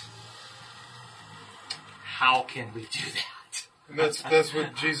act. How can we do that? And that's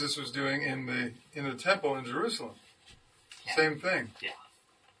what Jesus was doing in the temple in Jerusalem. Yeah. Same thing. Yeah.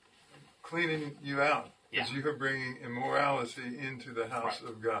 Cleaning you out. Because you are bringing immorality into the house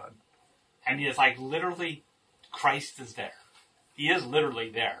of God. I mean, it's like literally Christ is there. He is literally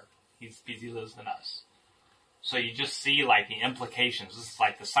there. He lives in us. So you just see like the implications. This is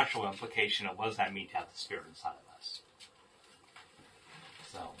like the sexual implication of what does that mean to have the Spirit inside of us.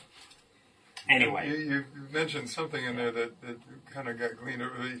 So, anyway. You mentioned something in there that kind of got gleaned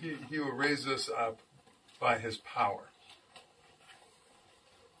over. He will raise us up by His power.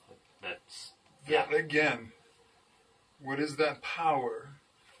 That, again, what is that power?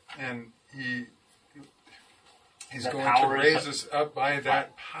 And He's going to raise us up by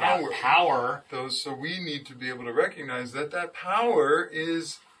that power. That power. So we need to be able to recognize that power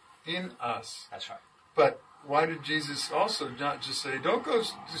is in us. That's right. But why did Jesus also not just say, don't go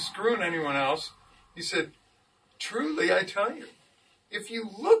screwing anyone else? He said, truly, I tell you, if you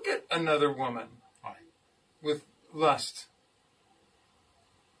look at another woman with lust,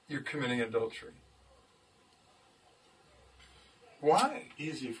 you're committing adultery. Why?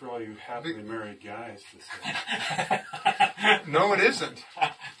 Easy for all you happily married guys to say. No, it isn't.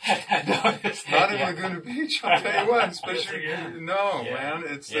 No, it's not in Laguna Beach, I'll tell you what. Especially, man.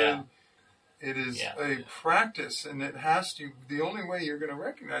 It is a practice, and it has to. The only way you're going to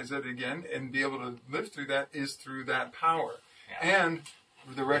recognize that again and be able to live through that is through that power, and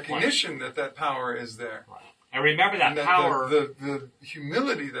the recognition that power is there. Right. And remember that power, the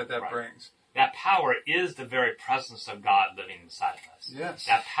humility that brings. That power is the very presence of God living inside of us. Yes.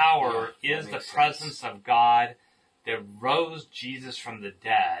 That power is the presence of God that rose Jesus from the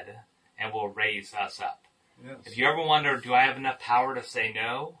dead and will raise us up. Yes. If you ever wonder, do I have enough power to say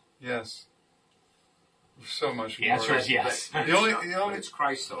no? Yes. So much more. The answer is yes. The only it's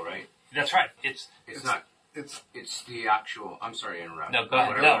Christ, though, right? That's right. It's not. It's the actual. I'm sorry to interrupt. No, go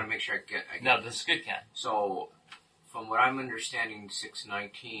ahead. I want to make sure I get. No, this is good, Ken. So, from what I'm understanding,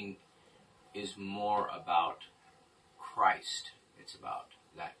 6:19 is more about Christ. It's about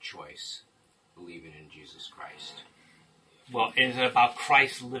that choice, believing in Jesus Christ. Well, it is about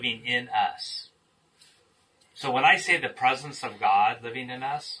Christ living in us. So when I say the presence of God living in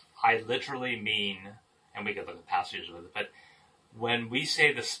us, I literally mean, and we could look at passages with it, but when we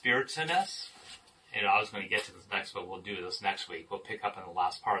say the Spirit's in us, and I was going to get to this next, but we'll do this next week. We'll pick up in the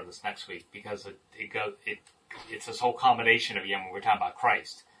last part of this next week because it's this whole combination of, when we're talking about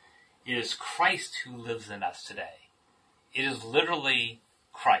Christ. It is Christ who lives in us today. It is literally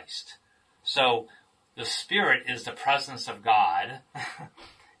Christ. So the Spirit is the presence of God.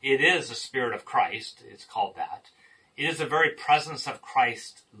 It is the Spirit of Christ. It's called that. It is the very presence of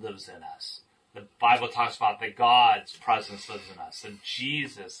Christ lives in us. The Bible talks about that God's presence lives in us, that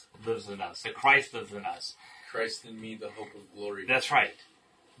Jesus lives in us, that Christ lives in us. Christ in me, the hope of glory. That's right.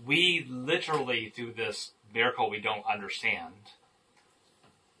 We literally, through this miracle we don't understand,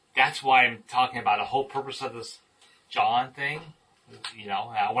 that's why I'm talking about the whole purpose of this John thing.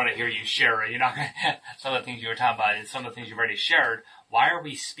 I want to hear you share it. You're not some of the things you were talking about and some of the things you've already shared. Why are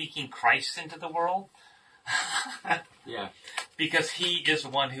we speaking Christ into the world? Yeah. Because He is the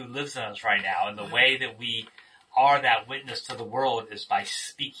one who lives in us right now. And the way that we are that witness to the world is by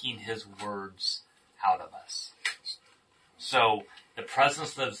speaking His words out of us. So the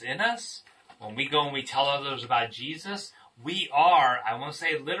presence lives in us. When we go and we tell others about Jesus, we are, I won't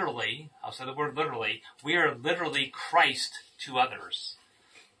say literally, I'll say the word literally, we are literally Christ to others.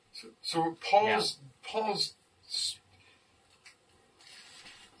 So Paul's,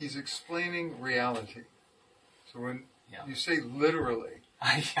 he's explaining reality. So when you say literally,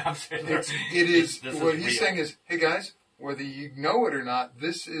 it is, what he's saying is, hey guys, whether you know it or not,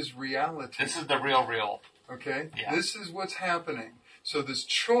 this is reality. This is the real. Okay? Yeah. This is what's happening. So this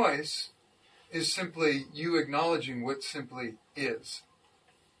choice is simply you acknowledging what simply is.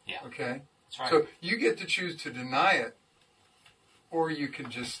 Yeah. Okay? That's right. So you get to choose to deny it, or you can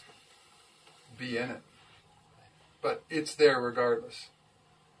just be in it. But it's there regardless.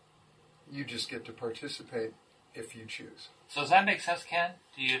 You just get to participate if you choose. So does that make sense, Ken?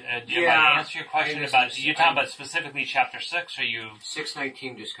 Do you answer your question about, you're talking about specifically chapter 6, or you...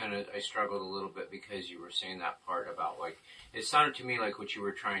 6:19 just kind of, I struggled a little bit because you were saying that part about it sounded to me like what you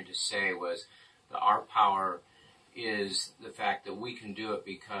were trying to say was that our power is the fact that we can do it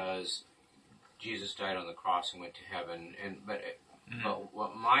because Jesus died on the cross and went to heaven. But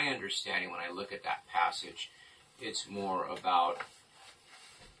what my understanding when I look at that passage, it's more about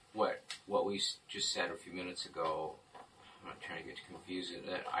what we just said a few minutes ago. I'm not trying to get confused,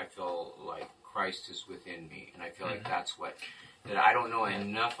 that I feel like Christ is within me, and I feel like that's that I don't know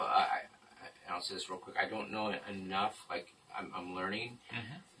enough. I'll say this real quick. I don't know enough. I'm learning,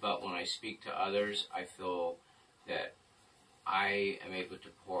 but when I speak to others, I feel that I am able to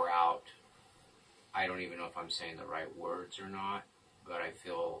pour out I don't even know if I'm saying the right words or not, but I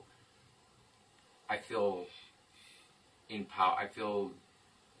feel in power.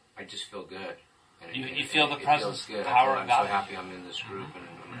 I just feel good. And you feel the presence, good. power of God. I'm so happy I'm in this group, and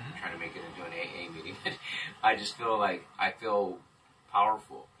I'm trying to make it into an AA meeting. I just feel like I feel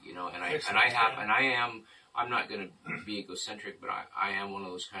powerful, you know. And I'm not going to be egocentric, but I am one of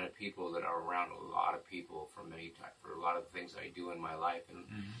those kind of people that are around a lot of people for a lot of things I do in my life. And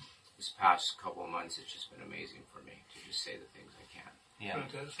this past couple of months, it's just been amazing for me to just say the things I can. Yeah,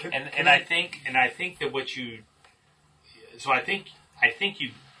 and I think that what you, so I think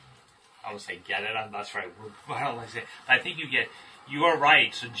you, I would say get it. That's right. I don't like to say. I think you are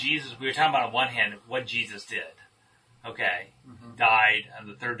right. So Jesus, we were talking about on one hand what Jesus did. Okay, died, and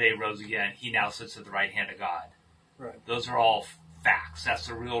the third day rose again. He now sits at the right hand of God. Right. Those are all facts. That's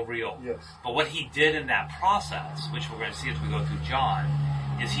the real. Yes. But what he did in that process, which we're going to see as we go through John,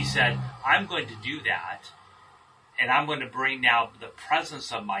 is he said, I'm going to do that, and I'm going to bring now the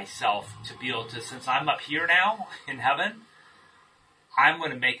presence of myself to be able to, since I'm up here now in heaven, I'm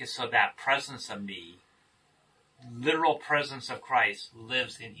going to make it so that presence of me, literal presence of Christ,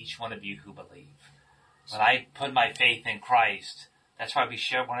 lives in each one of you who believe. When I put my faith in Christ, that's why we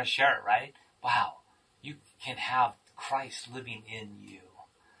want to share it, right? Wow, you can have Christ living in you.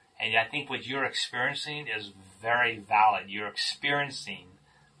 And I think what you're experiencing is very valid. You're experiencing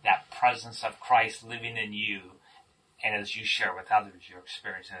that presence of Christ living in you. And as you share with others, you're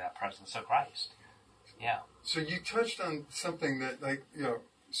experiencing that presence of Christ. Yeah. So you touched on something that,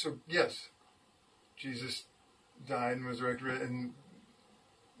 so yes, Jesus died and was resurrected and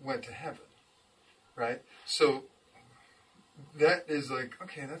went to heaven, right? So that is like,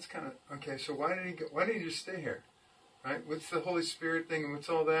 okay, that's kind of, okay, so why did he just stay here, right? What's the Holy Spirit thing and what's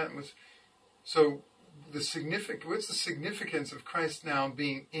all that? And what's the significance of Christ now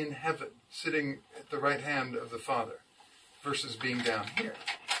being in heaven, sitting at the right hand of the Father, versus being down here,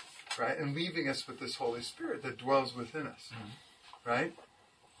 right? And leaving us with this Holy Spirit that dwells within us, right?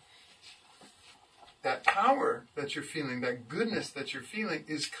 That power that you're feeling, that goodness that you're feeling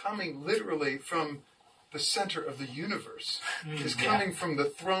is coming literally from the center of the universe. Is coming from the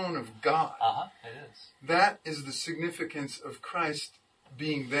throne of God. It is. That is the significance of Christ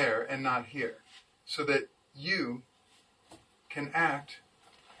being there and not here. So that you can act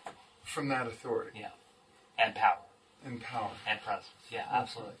from that authority. Yeah. And power. And power. And presence. Yeah,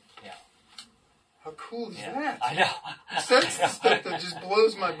 absolutely. Yeah. How cool is that? I know. That's the stuff that just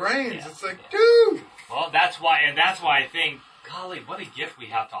blows my brains. Yeah. It's like, dude! Well, that's why I think, golly, what a gift we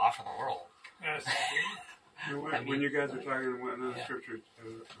have to offer the world. Yes. When you guys are talking about another scripture,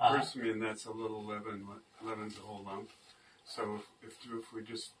 occurs to me, and that's a little leaven. Leaven's a whole lump. So if we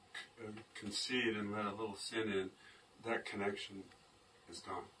just concede and let a little sin in, that connection is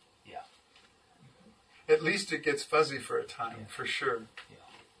gone. Yeah. At least it gets fuzzy for a time, for sure.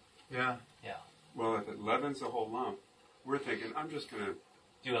 Yeah. Well, if it leavens the whole lump, we're thinking, I'm just going to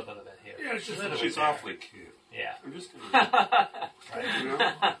do a little bit here. Yeah, it's just she's awfully cute. Yeah. I'm just going to, you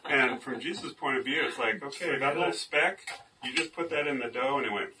know? And from Jesus' point of view, it's like, okay, that little speck, you just put that in the dough, and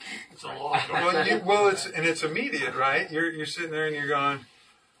it went. It's a long. It's immediate, right? You're sitting there and you're going,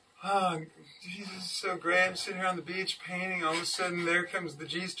 oh, Jesus is so great. I'm sitting here on the beach painting. All of a sudden, there comes the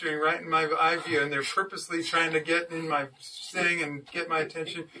G string right in my eye view, and they're purposely trying to get in my thing and get my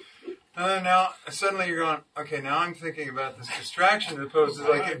attention. Now, suddenly you're going, okay, now I'm thinking about this distraction as opposed to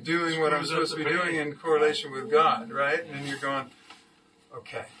like doing what I'm supposed to be doing in correlation with God, right? And then you're going,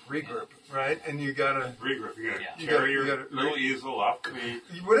 okay, regroup, right? And you gotta regroup. You gotta carry your little easel off the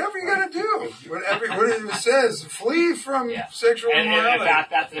beat. Whatever you gotta do. Whatever it says, flee from sexual immorality.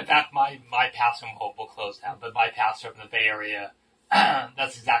 In fact, my pastor, we'll close now, but my pastor from the Bay Area,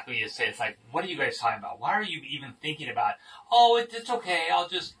 that's exactly what you say. It's like, what are you guys talking about? Why are you even thinking about, it's okay,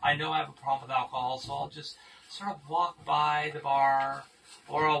 I know I have a problem with alcohol, so I'll just sort of walk by the bar,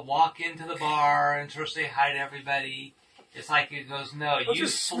 or I'll walk into the bar and sort of say hi to everybody. It's like it goes, no, I'll you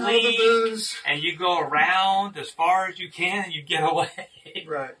just flee, and you go around as far as you can, and you get away.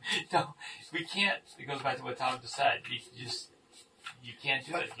 Right. No, we can't. It goes back to what Tom just said. You can't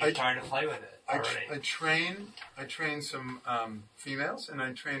do it. You're trying to play with it. I train some females, and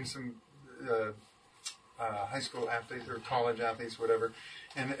I train some high school athletes or college athletes, whatever.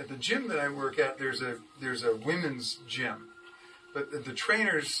 And at the gym that I work at, there's a women's gym. But the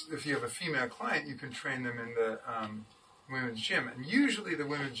trainers, if you have a female client, you can train them in the women's gym. And usually the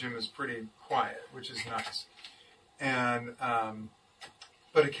women's gym is pretty quiet, which is nice. And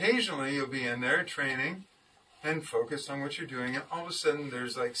but occasionally you'll be in there training and focused on what you're doing, and all of a sudden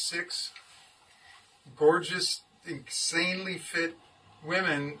there's like 6 gorgeous, insanely fit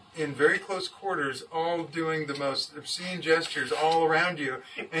women in very close quarters, all doing the most obscene gestures all around you,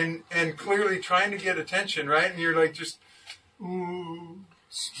 and clearly trying to get attention, right? And you're like just, ooh,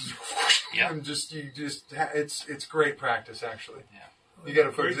 yeah. And it's great practice actually. Yeah. You got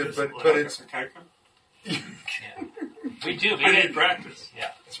to put it, but it's. Yeah. We do. We get practice.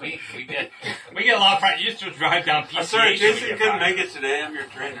 Yeah. We get a lot of practice. You used to drive down PCH. I'm sorry, Jason couldn't make it today. I'm your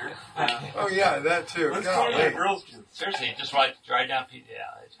trainer. Oh yeah, that too. Let's call it girls. Seriously, just drive down PCH.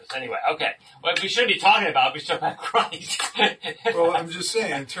 Yeah. Anyway, okay. What we should be talking about, we should talk about Christ. Well, I'm just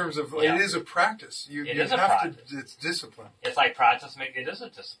saying, in terms of, it is a practice. You have to, it's discipline. It's like practice, it is a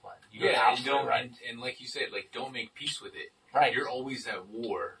discipline. You have to, right? And like you said, like, don't make peace with it. Right. You're always at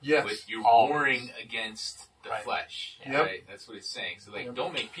war. Yes. You're warring against the flesh. Yep. Right? That's what it's saying. So, like,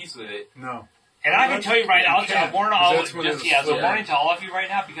 don't make peace with it. No. And I can tell you right now, I'm warning as a warning to all of you right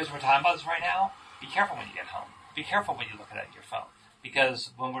now, because we're talking about this right now, be careful when you get home. Be careful when you look at your phone.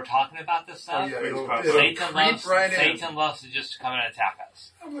 Because when we're talking about this stuff, Satan loves to just come and attack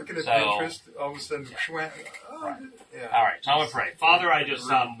us. I'm looking at Pinterest, all of a sudden, right. All right, so I'm going to pray. Father, I just,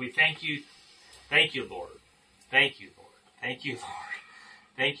 we thank you. Thank you, Lord. Thank you, Lord. Thank you, Lord.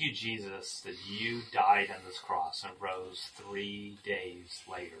 Thank you, Jesus, that you died on this cross and rose 3 days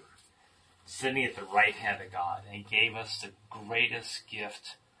later, sitting at the right hand of God, and gave us the greatest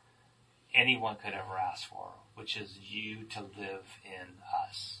gift anyone could ever ask for, which is you to live in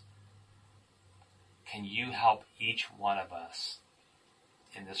us. Can you help each one of us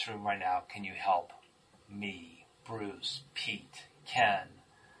in this room right now? Can you help me, Bruce, Pete, Ken,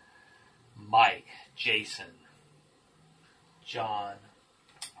 Mike, Jason, John,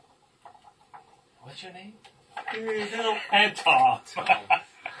 what's your name? And Tom.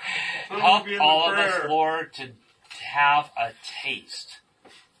 Help all of us, Lord, to have a taste,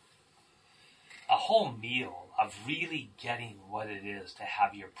 a whole meal of really getting what it is to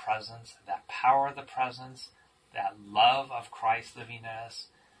have your presence, that power of the presence, that love of Christ living in us.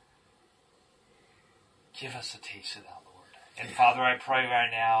 Give us a taste of that, Lord. And Father, I pray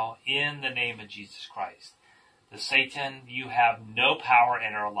right now, in the name of Jesus Christ, that Satan, you have no power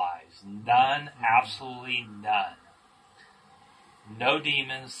in our lives. None, absolutely none. No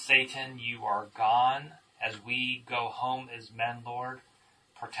demons. Satan, you are gone. As we go home as men, Lord,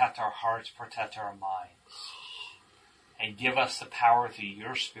 protect our hearts, protect our minds. And give us the power through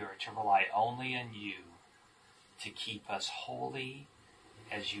your Spirit to rely only on you to keep us holy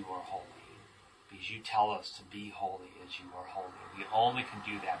as you are holy. Because you tell us to be holy as you are holy. We only can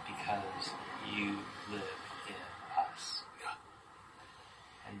do that because you live in us.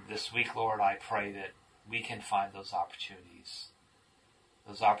 And this week, Lord, I pray that we can find those opportunities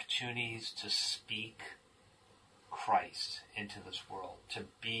to speak Christ into this world, to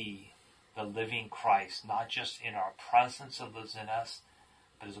be the living Christ, not just in our presence that lives in us,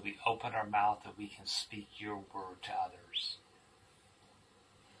 but as we open our mouth that we can speak your word to others.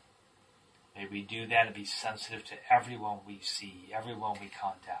 May we do that and be sensitive to everyone we see, everyone we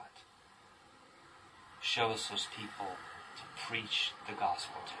contact. Show us those people to preach the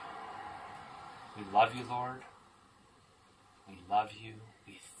gospel to. We love you, Lord. We love you.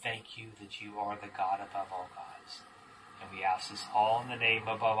 We thank you that you are the God above all gods. And we ask this all in the name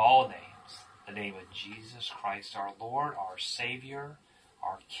above all names, the name of Jesus Christ, our Lord, our Savior,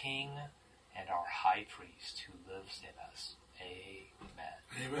 our King, and our High Priest who lives in us. Amen.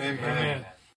 Amen. Amen.